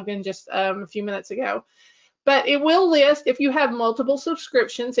was logged in just a few minutes ago. But it will list, if you have multiple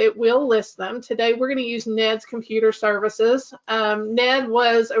subscriptions, it will list them. Today we're going to use Ned's Computer Services. Ned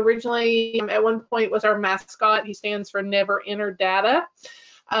was originally, at one point, was our mascot. He stands for Never Enter Data.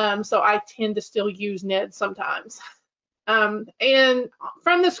 So I tend to still use Ned sometimes. And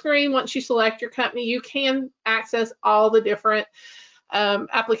from the screen, once you select your company, you can access all the different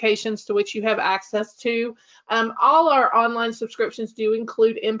applications to which you have access to. All our online subscriptions do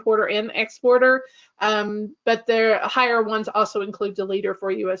include Importer and Exporter, but their higher ones also include Deleter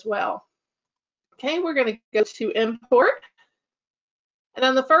for you as well. Okay, we're going to go to Import. And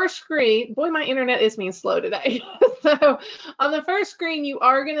on the first screen, boy, my internet is being slow today. So on the first screen, you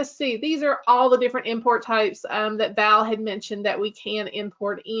are going to see these are all the different import types that Val had mentioned that we can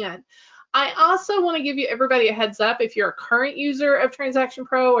import in. I also want to give everybody a heads up, if you're a current user of Transaction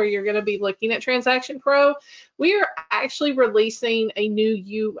Pro or you're going to be looking at Transaction Pro, we are actually releasing a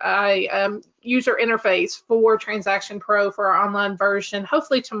new UI user interface for Transaction Pro for our online version,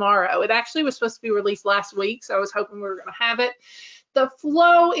 hopefully tomorrow. It actually was supposed to be released last week, so I was hoping we were going to have it. The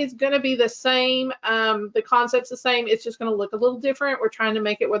flow is going to be the same. The concept's the same. It's just going to look a little different. We're trying to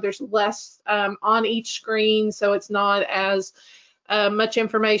make it where there's less on each screen, so it's not as much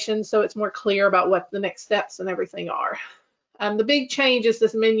information, so it's more clear about what the next steps and everything are. The big change is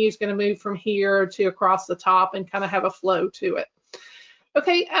this menu is going to move from here to across the top and kind of have a flow to it.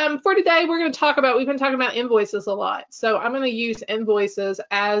 Okay, for today, we've been talking about invoices a lot. So I'm going to use invoices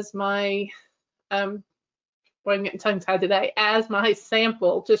as my boy, I'm getting tongue-tied today, as my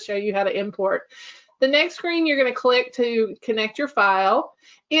sample to show you how to import. The next screen, you're going to click to connect your file.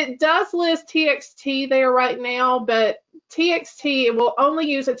 It does list TXT there right now, but TXT, it will only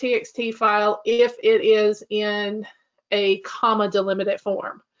use a TXT file if it is in a comma delimited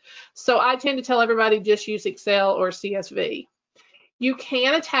form. So I tend to tell everybody just use Excel or CSV. You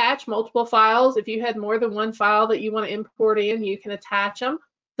can attach multiple files. If you had more than one file that you want to import in, you can attach them.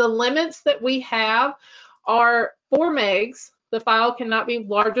 The limits that we have are 4 megs. The file cannot be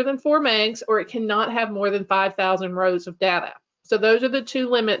larger than 4 megs, or it cannot have more than 5,000 rows of data. So those are the 2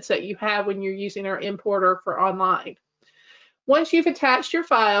 limits that you have when you're using our importer for online. Once you've attached your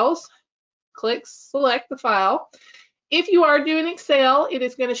files, Click select the file. If you are doing Excel, it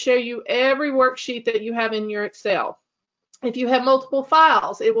is going to show you every worksheet that you have in your Excel. If you have multiple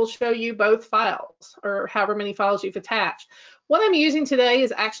files, it will show you both files or however many files you've attached. What I'm using today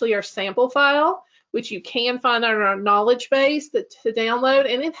is actually our sample file, which you can find on our knowledge base to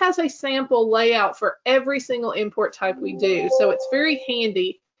download, and it has a sample layout for every single import type we do. So it's very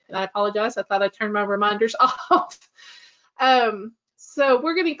handy. And I apologize, I thought I turned my reminders off. So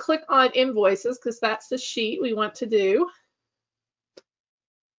we're going to click on invoices because that's the sheet we want to do.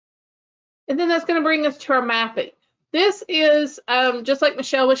 And then that's going to bring us to our mapping. This is just like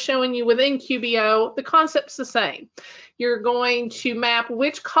Michelle was showing you within QBO, the concept's the same. You're going to map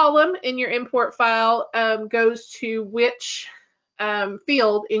which column in your import file goes to which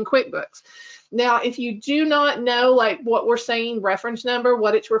field in QuickBooks. Now, if you do not know like what we're saying, reference number,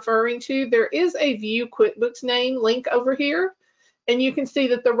 what it's referring to, there is a View QuickBooks Name link over here, and you can see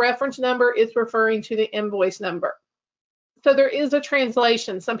that the reference number is referring to the invoice number. So there is a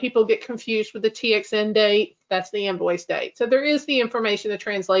translation. Some people get confused with the TXN date. That's the invoice date. So there is the information, the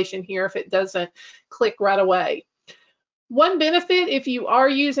translation here if it doesn't click right away. One benefit if you are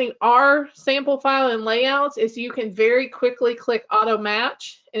using our sample file and layouts is you can very quickly click auto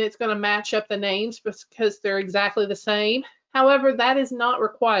match and it's going to match up the names because they're exactly the same. However, that is not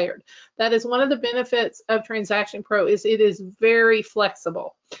required. That is one of the benefits of Transaction Pro is it is very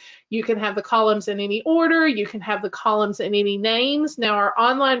flexible. You can have the columns in any order. You can have the columns in any names. Now, our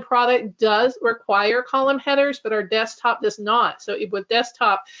online product does require column headers, but our desktop does not. So with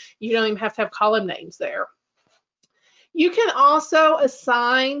desktop, you don't even have to have column names there. You can also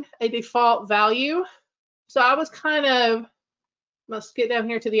assign a default value. So I was let's get down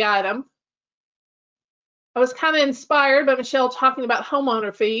here to the item. I was kind of inspired by Michelle talking about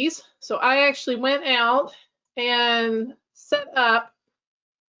homeowner fees. So I actually went out and set up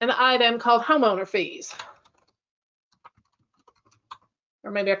an item called homeowner fees.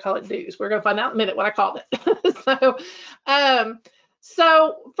 Or maybe I call it dues. We're going to find out in a minute what I called it.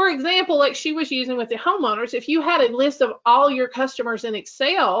 So for example, like she was using with the homeowners, if you had a list of all your customers in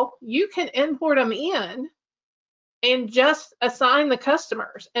Excel, you can import them in and just assign the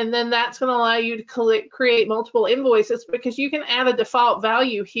customers. And then that's going to allow you to create multiple invoices because you can add a default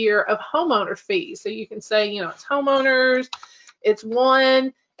value here of homeowner fees. So you can say, you know, it's homeowners, it's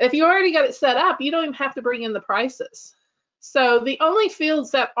one. If you already got it set up, you don't even have to bring in the prices. So the only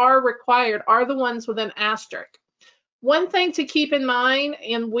fields that are required are the ones with an asterisk. One thing to keep in mind,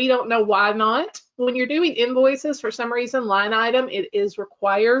 and we don't know why not, when you're doing invoices, for some reason, line item, it is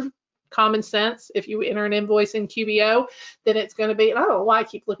required. Common sense, if you enter an invoice in QBO, then it's going to be, and I don't know why I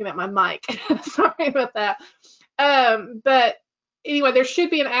keep looking at my mic. Sorry about that. But anyway, there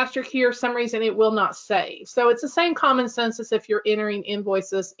should be an asterisk here. For some reason, it will not save. So it's the same common sense as if you're entering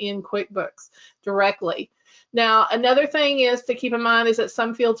invoices in QuickBooks directly. Now, another thing is to keep in mind is that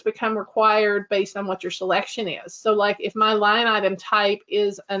some fields become required based on what your selection is. So like if my line item type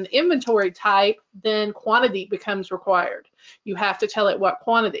is an inventory type, then quantity becomes required. You have to tell it what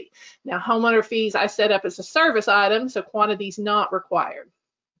quantity. Now, homeowner fees I set up as a service item, so quantity is not required.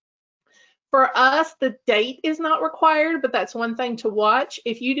 For us, the date is not required, but that's one thing to watch.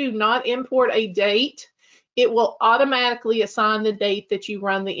 If you do not import a date, it will automatically assign the date that you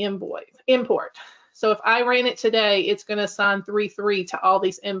run the import. So if I ran it today, it's going to assign 3/3 to all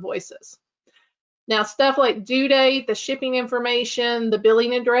these invoices. Now, stuff like due date, the shipping information, the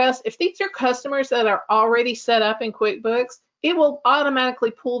billing address, if these are customers that are already set up in QuickBooks, it will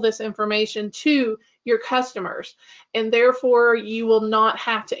automatically pull this information to your customers, and therefore you will not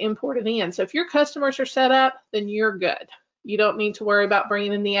have to import it in. So if your customers are set up, then you're good. You don't need to worry about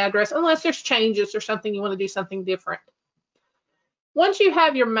bringing in the address unless there's changes or something you want to do something different. Once you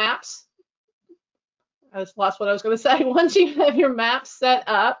have your maps, I just lost what I was going to say. Once you have your map set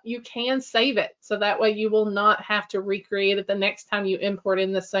up, you can save it. So that way you will not have to recreate it the next time you import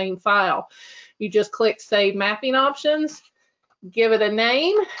in the same file. You just click Save Mapping Options, give it a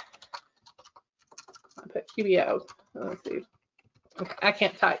name. I put QBO. Let's see. I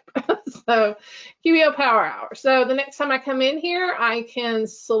can't type. So QBO Power Hour. So the next time I come in here, I can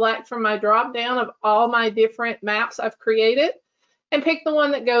select from my drop down of all my different maps I've created and pick the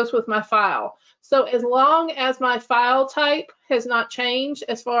one that goes with my file. So as long as my file type has not changed,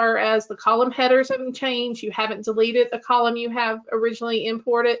 as far as the column headers haven't changed, you haven't deleted the column you have originally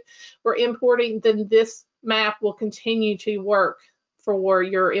imported or importing, then this map will continue to work for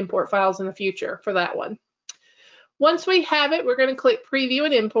your import files in the future for that one. Once we have it, we're going to click Preview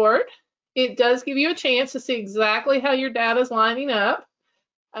and Import. It does give you a chance to see exactly how your data is lining up.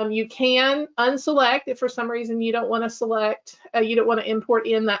 You can unselect if for some reason you don't want to select, you don't want to import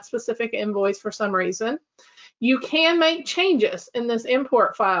in that specific invoice for some reason. You can make changes in this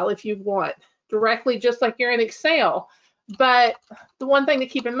import file if you want, directly just like you're in Excel. But the one thing to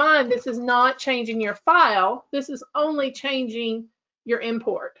keep in mind, this is not changing your file. This is only changing your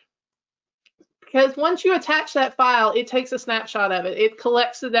import. Because once you attach that file, it takes a snapshot of it. It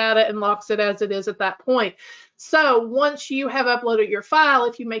collects the data and locks it as it is at that point. So once you have uploaded your file,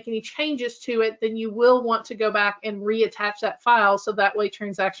 if you make any changes to it, then you will want to go back and reattach that file, so that way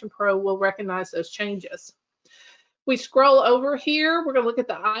Transaction Pro will recognize those changes. We scroll over here, we're going to look at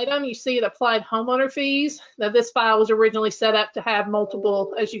the item. You see it applied homeowner fees. Now this file was originally set up to have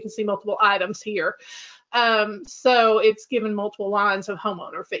multiple, as you can see, multiple items here. So it's given multiple lines of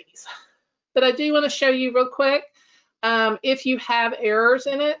homeowner fees. But I do want to show you real quick, if you have errors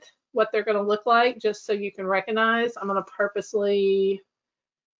in it, what they're going to look like, just so you can recognize. I'm going to purposely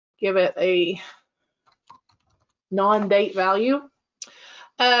give it a non-date value.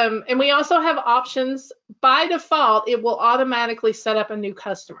 And we also have options. By default, it will automatically set up a new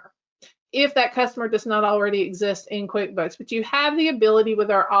customer if that customer does not already exist in QuickBooks. But you have the ability with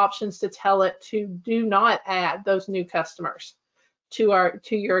our options to tell it to do not add those new customers to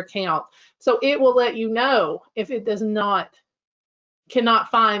your account. So it will let you know if it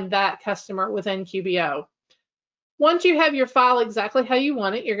cannot find that customer within QBO. Once you have your file exactly how you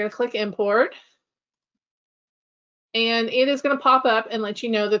want it, you're going to click import. And it is going to pop up and let you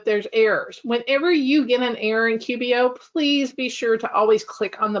know that there's errors. Whenever you get an error in QBO, please be sure to always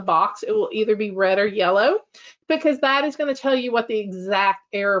click on the box. It will either be red or yellow, because that is going to tell you what the exact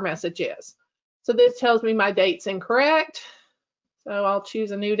error message is. So this tells me my date's incorrect. So I'll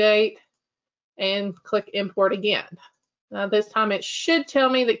choose a new date and click import again. Now this time it should tell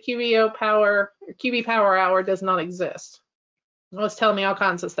me that QB Power Hour does not exist. Well, it's telling me all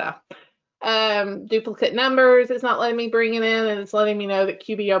kinds of stuff. Duplicate numbers, it's not letting me bring it in, and it's letting me know that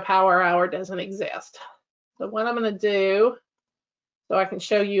QBO Power Hour doesn't exist. So what I'm going to do, so I can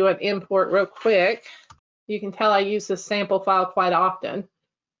show you an import real quick, you can tell I use this sample file quite often.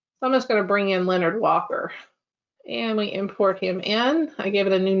 So I'm just going to bring in Leonard Walker, and we import him in. I gave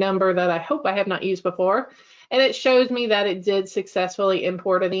it a new number that I hope I have not used before, and it shows me that it did successfully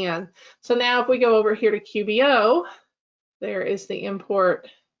import it in. So now if we go over here to QBO, there is the import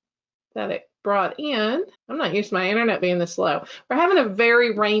that it brought in. I'm not used to my internet being this slow. We're having a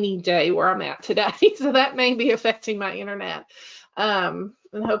very rainy day where I'm at today, so that may be affecting my internet. And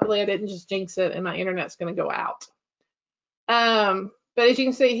hopefully I didn't just jinx it and my internet's going to go out. But as you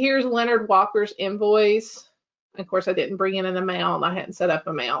can see, here's Leonard Walker's invoice. Of course, I didn't bring in an amount. I hadn't set up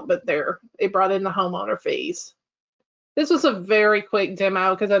an amount, but there, it brought in the homeowner fees. This was a very quick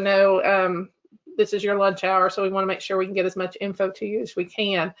demo because I know this is your lunch hour, so we want to make sure we can get as much info to you as we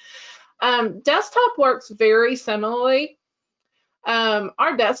can. Desktop works very similarly.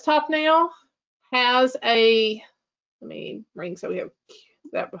 Our desktop now has a, let me bring so we have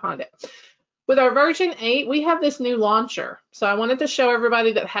that behind it. With our version 8, we have this new launcher. So I wanted to show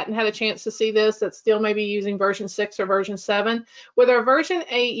everybody that hadn't had a chance to see this, that still may be using version 6 or version 7. With our version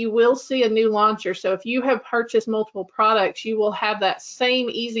 8, you will see a new launcher. So if you have purchased multiple products, you will have that same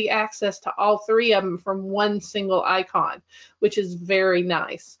easy access to all 3 of them from one single icon, which is very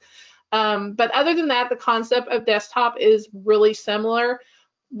nice. But other than that, the concept of desktop is really similar.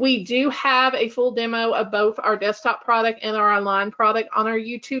 We do have a full demo of both our desktop product and our online product on our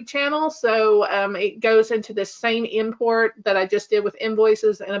YouTube channel. So it goes into the same import that I just did with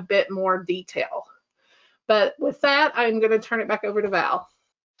invoices in a bit more detail. But with that, I'm going to turn it back over to Val.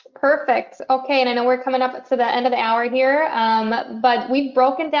 Perfect. Okay, and I know we're coming up to the end of the hour here, but we've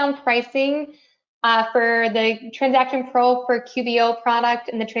broken down pricing for the Transaction Pro for QBO product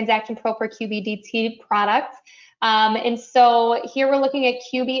and the Transaction Pro for QBDT product. And so here we're looking at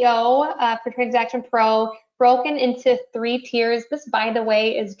QBO for Transaction Pro broken into 3 tiers. This, by the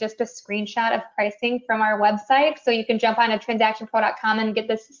way, is just a screenshot of pricing from our website. So you can jump on to transactionpro.com and get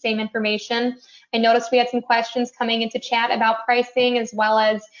this same information. I noticed we had some questions coming into chat about pricing as well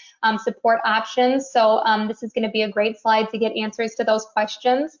as support options. So this is going to be a great slide to get answers to those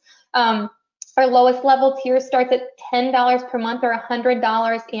questions. Our lowest level tier starts at $10 per month or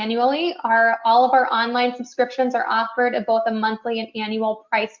 $100 annually. All of our online subscriptions are offered at both a monthly and annual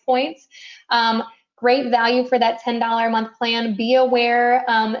price points. Great value for that $10 a month plan. Be aware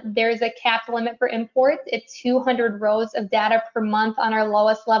there's a capped limit for imports. It's 200 rows of data per month on our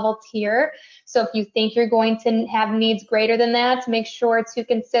lowest level tier. So if you think you're going to have needs greater than that, make sure to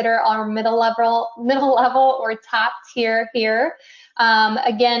consider our middle level or top tier here.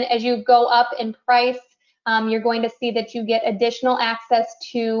 Again, as you go up in price, you're going to see that you get additional access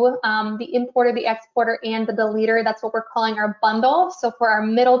to the importer, the exporter, and the deleter. That's what we're calling our bundle. So for our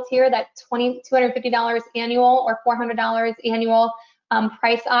middle tier, that $250 annual or $400 annual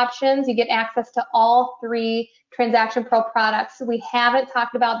price options, you get access to all 3 Transaction Pro products. We haven't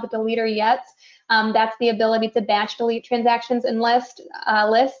talked about the deleter yet. That's the ability to batch delete transactions and lists.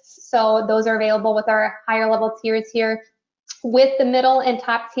 So those are available with our higher level tiers here. With the middle and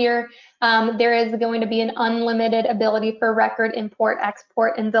top tier, there is going to be an unlimited ability for record, import,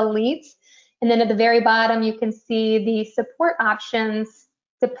 export, and delete. And then at the very bottom, you can see the support options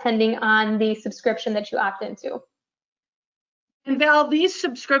depending on the subscription that you opt into. And Val, these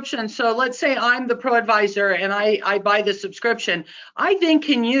subscriptions, so let's say I'm the Pro Advisor and I buy the subscription, I then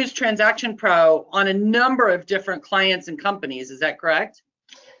can use Transaction Pro on a number of different clients and companies, is that correct?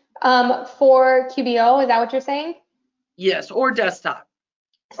 For QBO, is that what you're saying? Yes, or desktop.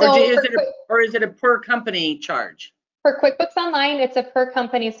 So or is it a per company charge? For QuickBooks Online, it's a per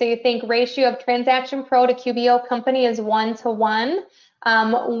company. So you think ratio of Transaction Pro to QBO company is 1-to-1.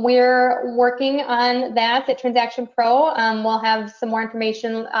 We're working on that at Transaction Pro. We'll have some more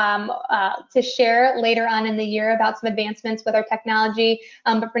information to share later on in the year about some advancements with our technology.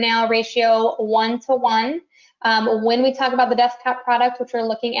 But for now, ratio 1-to-1. When we talk about the desktop product, which we're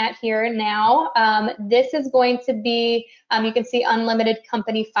looking at here now, this is going to be, you can see unlimited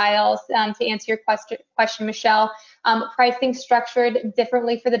company files. To answer your question, Michelle, pricing structured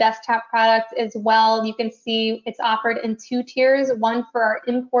differently for the desktop product as well. You can see it's offered in 2 tiers, one for our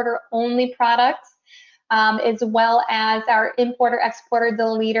importer only products, as well as our importer exporter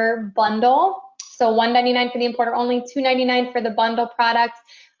deleter bundle. So $199 for the importer only, $299 for the bundle product.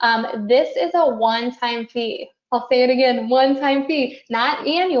 This is a one-time fee. I'll say it again, one-time fee, not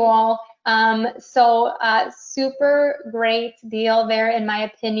annual. So super great deal there, in my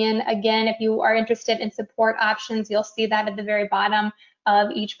opinion. Again, if you are interested in support options, you'll see that at the very bottom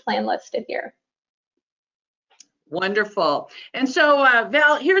of each plan listed here. Wonderful. And so,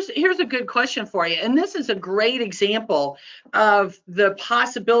 Val, here's a good question for you. And this is a great example of the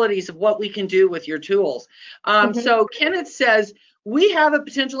possibilities of what we can do with your tools. So Kenneth says, we have a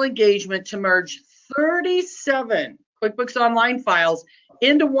potential engagement to merge 37 QuickBooks Online files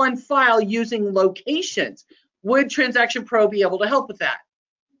into one file using locations. Would Transaction Pro be able to help with that?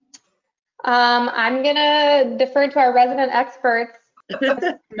 I'm going to defer to our resident experts.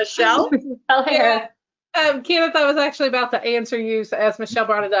 Michelle? Yeah. Kenneth, I was actually about to answer you as Michelle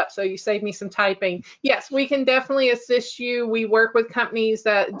brought it up, so you saved me some typing. Yes, we can definitely assist you. We work with companies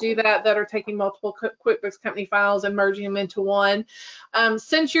that do that are taking multiple QuickBooks company files and merging them into one.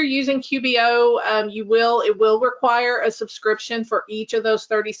 Since you're using QBO, it will require a subscription for each of those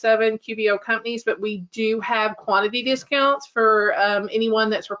 37 QBO companies, but we do have quantity discounts for anyone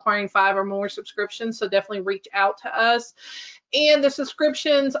that's requiring 5 or more subscriptions, so definitely reach out to us. And the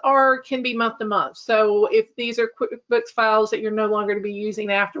subscriptions can be month to month. So if these are QuickBooks files that you're no longer to be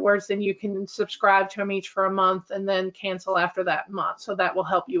using afterwards, then you can subscribe to them each for a month and then cancel after that month. So that will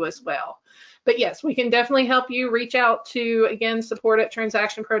help you as well. But yes, we can definitely help you. Reach out to, again,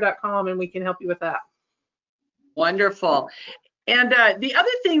 support@transactionpro.com, and we can help you with that. Wonderful. And the other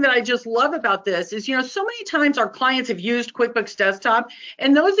thing that I just love about this is, so many times our clients have used QuickBooks Desktop,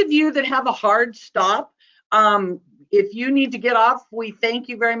 and those of you that have a hard stop, if you need to get off, we thank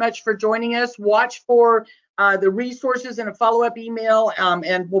you very much for joining us. Watch for the resources in a follow-up email,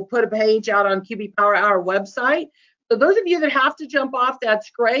 and we'll put a page out on QB Power Hour website. So those of you that have to jump off, that's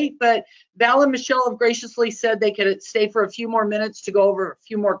great, but Val and Michelle have graciously said they could stay for a few more minutes to go over a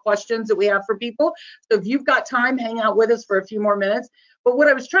few more questions that we have for people. So if you've got time, hang out with us for a few more minutes. But what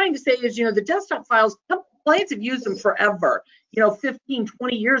I was trying to say is, the desktop files, clients have used them forever. 15,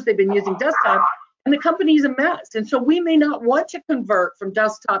 20 years they've been using desktop. And the company's a mess. And so we may not want to convert from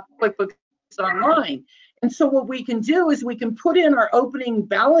desktop to QuickBooks Online. And so what we can do is we can put in our opening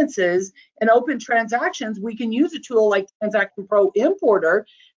balances and open transactions. We can use a tool like Transaction Pro Importer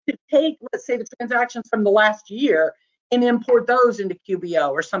to take, let's say, the transactions from the last year and import those into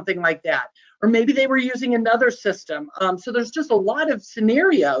QBO or something like that. Or maybe they were using another system. So there's just a lot of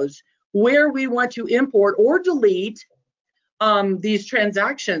scenarios where we want to import or delete these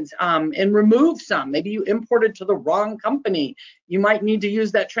transactions and remove some. Maybe you imported to the wrong company. You might need to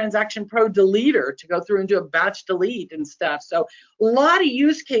use that Transaction Pro deleter to go through and do a batch delete and stuff. So a lot of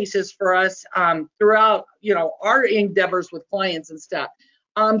use cases for us throughout, our endeavors with clients and stuff.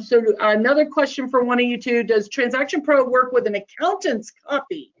 So another question for one of you two, does Transaction Pro work with an accountant's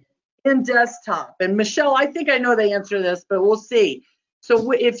copy in desktop? And Michelle, I think I know the answer to this, but we'll see.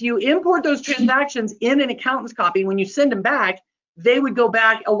 So if you import those transactions in an accountant's copy, when you send them back, they would go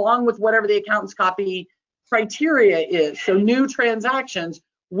back along with whatever the accountant's copy criteria is. So new transactions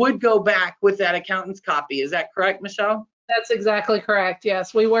would go back with that accountant's copy. Is that correct, Michelle? That's exactly correct.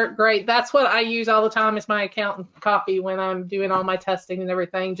 Yes, we work great. That's what I use all the time as my accountant copy when I'm doing all my testing and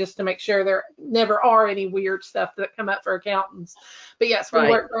everything, just to make sure there never are any weird stuff that come up for accountants. But yes, we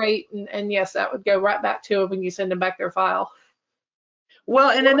work great. And yes, that would go right back to them when you send them back their file. Well,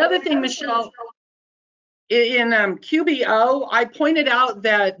 and another thing, Michelle, in QBO, I pointed out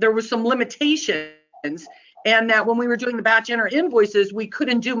that there were some limitations, and that when we were doing the batch enter invoices, we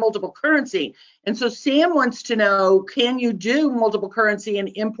couldn't do multiple currency. And so Sam wants to know, can you do multiple currency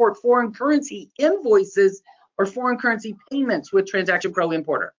and import foreign currency invoices or foreign currency payments with Transaction Pro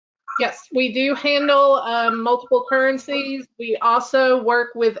Importer? Yes, we do handle multiple currencies. We also work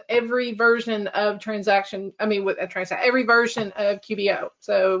with every version of every version of QBO.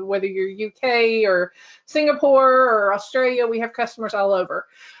 So whether you're UK or Singapore or Australia, we have customers all over.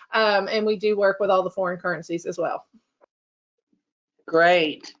 And we do work with all the foreign currencies as well.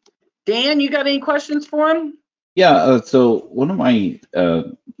 Great. Dan, you got any questions for him? Yeah, so one of my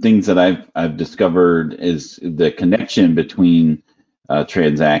things that I've discovered is the connection between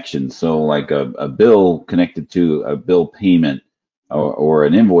transactions. So like a bill connected to a bill payment or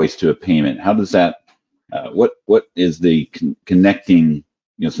an invoice to a payment. How does that, what is the connecting,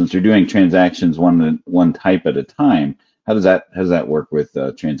 since you're doing transactions one type at a time, how does that work with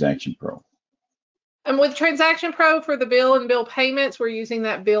Transaction Pro? And with Transaction Pro for the bill and bill payments, we're using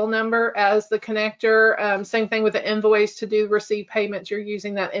that bill number as the connector. Same thing with the invoice to do receive payments. You're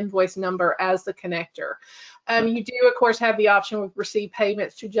using that invoice number as the connector. You do, of course, have the option with receive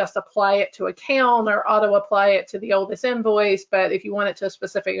payments to just apply it to account or auto apply it to the oldest invoice. But if you want it to a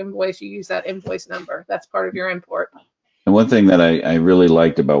specific invoice, you use that invoice number. That's part of your import. And one thing that I really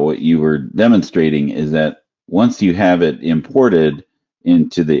liked about what you were demonstrating is that once you have it imported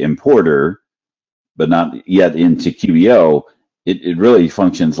into the importer, but not yet into QBO, it really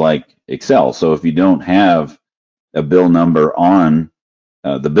functions like Excel. So if you don't have a bill number on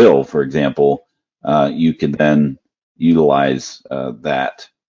the bill, for example, you can then utilize that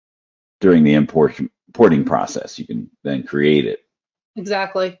during the importing process. You can then create it.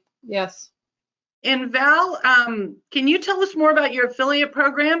 Exactly. Yes. And Val, can you tell us more about your affiliate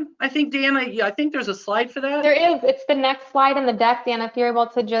program? I think, Dan, I think there's a slide for that. There is. It's the next slide in the deck, Dan, if you're able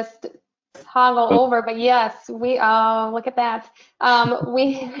to just toggle over. But yes, we look at that.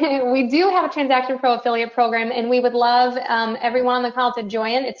 We do have a Transaction Pro affiliate program, and we would love everyone on the call to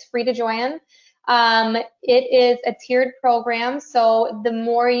join. It's free to join. It is a tiered program, so the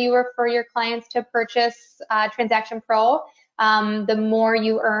more you refer your clients to purchase Transaction Pro, the more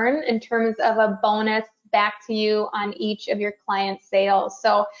you earn in terms of a bonus back to you on each of your client sales.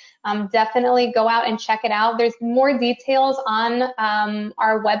 So definitely go out and check it out. There's more details on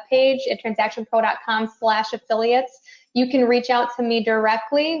our webpage at transactionpro.com/affiliates. You can reach out to me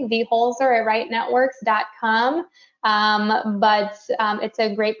directly, vholzer@rightnetworks.com. But it's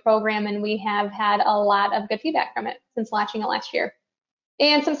a great program, and we have had a lot of good feedback from it since launching it last year.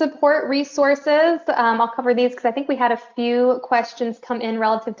 And some support resources. I'll cover these because I think we had a few questions come in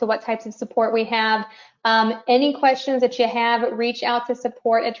relative to what types of support we have. Any questions that you have, reach out to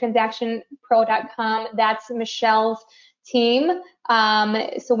support@transactionpro.com. That's Michelle's team,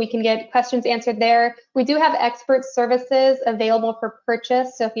 so we can get questions answered there. We do have expert services available for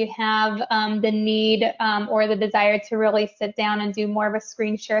purchase, so if you have the need or the desire to really sit down and do more of a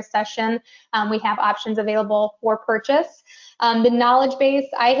screen share session, we have options available for purchase. The knowledge base,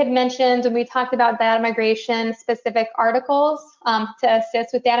 I had mentioned when we talked about data migration, specific articles to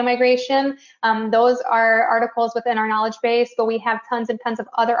assist with data migration. Those are articles within our knowledge base, but we have tons and tons of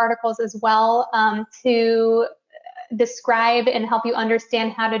other articles as well to describe and help you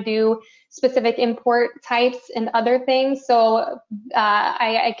understand how to do specific import types and other things. So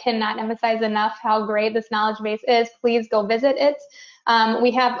I cannot emphasize enough how great this knowledge base is. Please go visit it.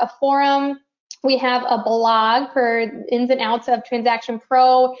 We have a forum. We have a blog for ins and outs of Transaction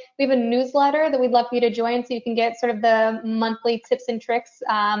Pro. We have a newsletter that we'd love for you to join so you can get sort of the monthly tips and tricks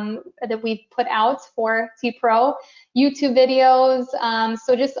that we've put out for T-Pro. YouTube videos,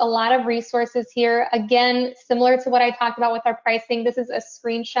 so just a lot of resources here. Again, similar to what I talked about with our pricing, this is a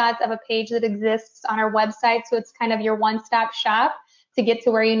screenshot of a page that exists on our website, so it's kind of your one-stop shop to get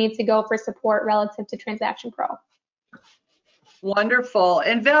to where you need to go for support relative to Transaction Pro. Wonderful.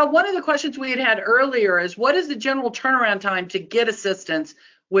 And Val, one of the questions we had earlier is, what is the general turnaround time to get assistance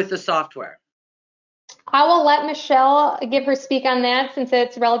with the software? I will let Michelle give her speak on that since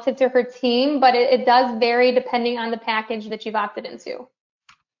it's relative to her team, but it does vary depending on the package that you've opted into.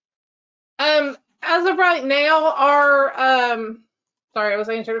 As of right now, our Sorry, I was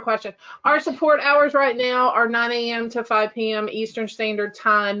answering the question. Our support hours right now are 9 a.m. to 5 p.m. Eastern Standard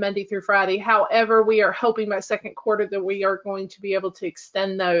Time, Monday through Friday. However, we are hoping by second quarter that we are going to be able to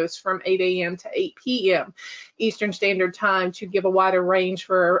extend those from 8 a.m. to 8 p.m. Eastern Standard Time to give a wider range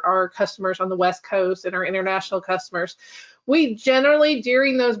for our customers on the West Coast and our international customers. We generally,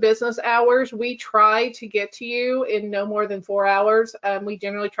 during those business hours, we try to get to you in no more than 4 hours. We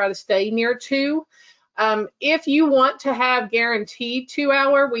generally try to stay near 2. If you want to have guaranteed 2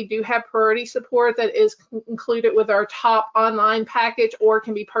 hour, we do have priority support that is included with our top online package or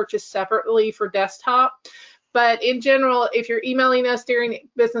can be purchased separately for desktop. But in general, if you're emailing us during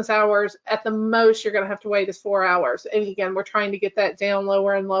business hours, at the most you're going to have to wait is 4 hours. And again, we're trying to get that down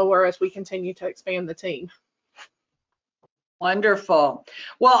lower and lower as we continue to expand the team. Wonderful.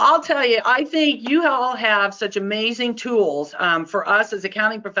 Well, I'll tell you, I think you all have such amazing tools for us as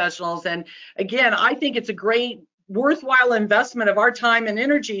accounting professionals. And again, I think it's a great, worthwhile investment of our time and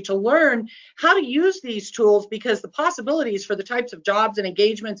energy to learn how to use these tools, because the possibilities for the types of jobs and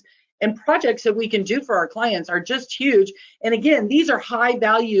engagements and projects that we can do for our clients are just huge. And again, these are high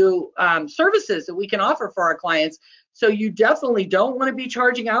value services that we can offer for our clients. So you definitely don't want to be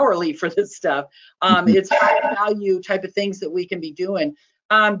charging hourly for this stuff. It's high value type of things that we can be doing.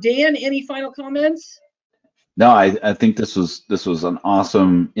 Dan, any final comments? No, I think this was an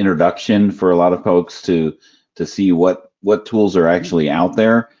awesome introduction for a lot of folks to see what tools are actually out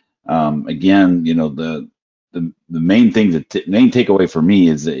there. Again, you know, the main thing, main takeaway for me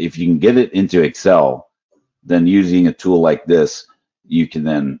is that if you can get it into Excel, then using a tool like this, you can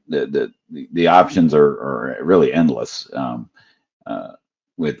then the options are really endless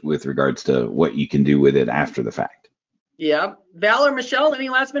with regards to what you can do with it after the fact. Yeah. Val or Michelle, any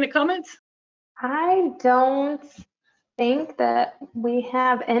last minute comments? I don't think that we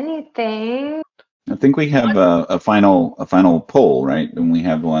have anything. I think we have a final poll, right? And we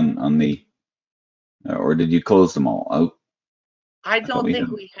have one on the, or did you close them all out? I don't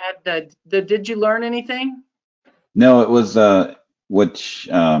think we had the did you learn anything? No, it was what's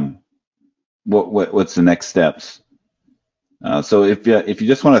the next steps? So if you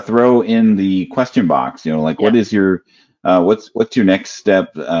just want to throw in the question box, you know, like what is your what's your next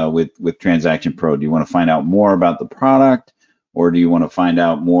step with Transaction Pro? Do you want to find out more about the product, or do you want to find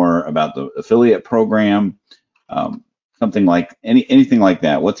out more about the affiliate program? Something like anything like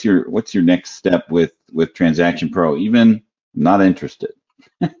that. What's your next step with Transaction Pro? Even not interested.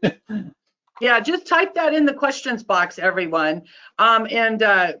 Yeah, just type that in the questions box, everyone.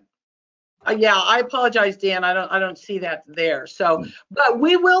 Yeah, I apologize, Dan. I don't see that there. So, but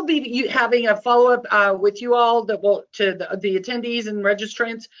we will be having a follow-up with you all that will to the attendees and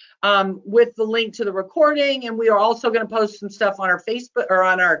registrants with the link to the recording, and we are also going to post some stuff on our Facebook or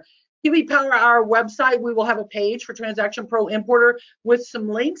on our QB Power Hour website. We will have a page for Transaction Pro Importer with some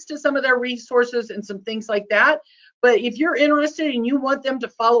links to some of their resources and some things like that. But if you're interested and you want them to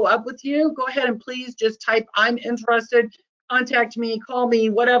follow up with you, go ahead and please just type "I'm interested." Contact me, call me,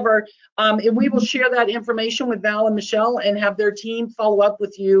 whatever, and we will share that information with Val and Michelle and have their team follow up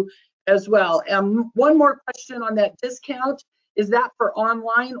with you as well. One more question on that discount. Is that for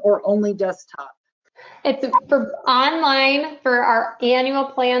online or only desktop? It's for online for our annual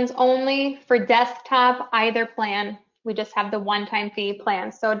plans only. For desktop, either plan. We just have the one-time fee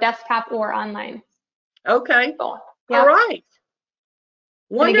plan. So desktop or online. Okay. Cool. Yep. All right.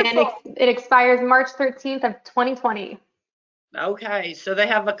 Wonderful. And again, it expires March 13th of 2020. Okay, so they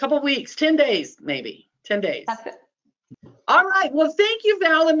have a couple weeks, 10 days, maybe 10 days. That's it. All right, well, thank you,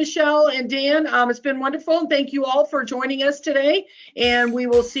 Val and Michelle and Dan. It's been wonderful, and thank you all for joining us today. And we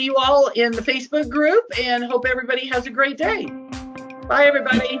will see you all in the Facebook group, and hope everybody has a great day. Bye,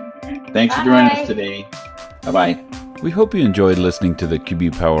 everybody. Thanks for joining us today. Bye-bye. We hope you enjoyed listening to the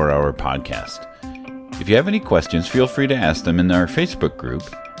QB Power Hour podcast. If you have any questions, feel free to ask them in our Facebook group.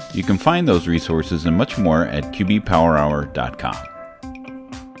 You can find those resources and much more at qbpowerhour.com.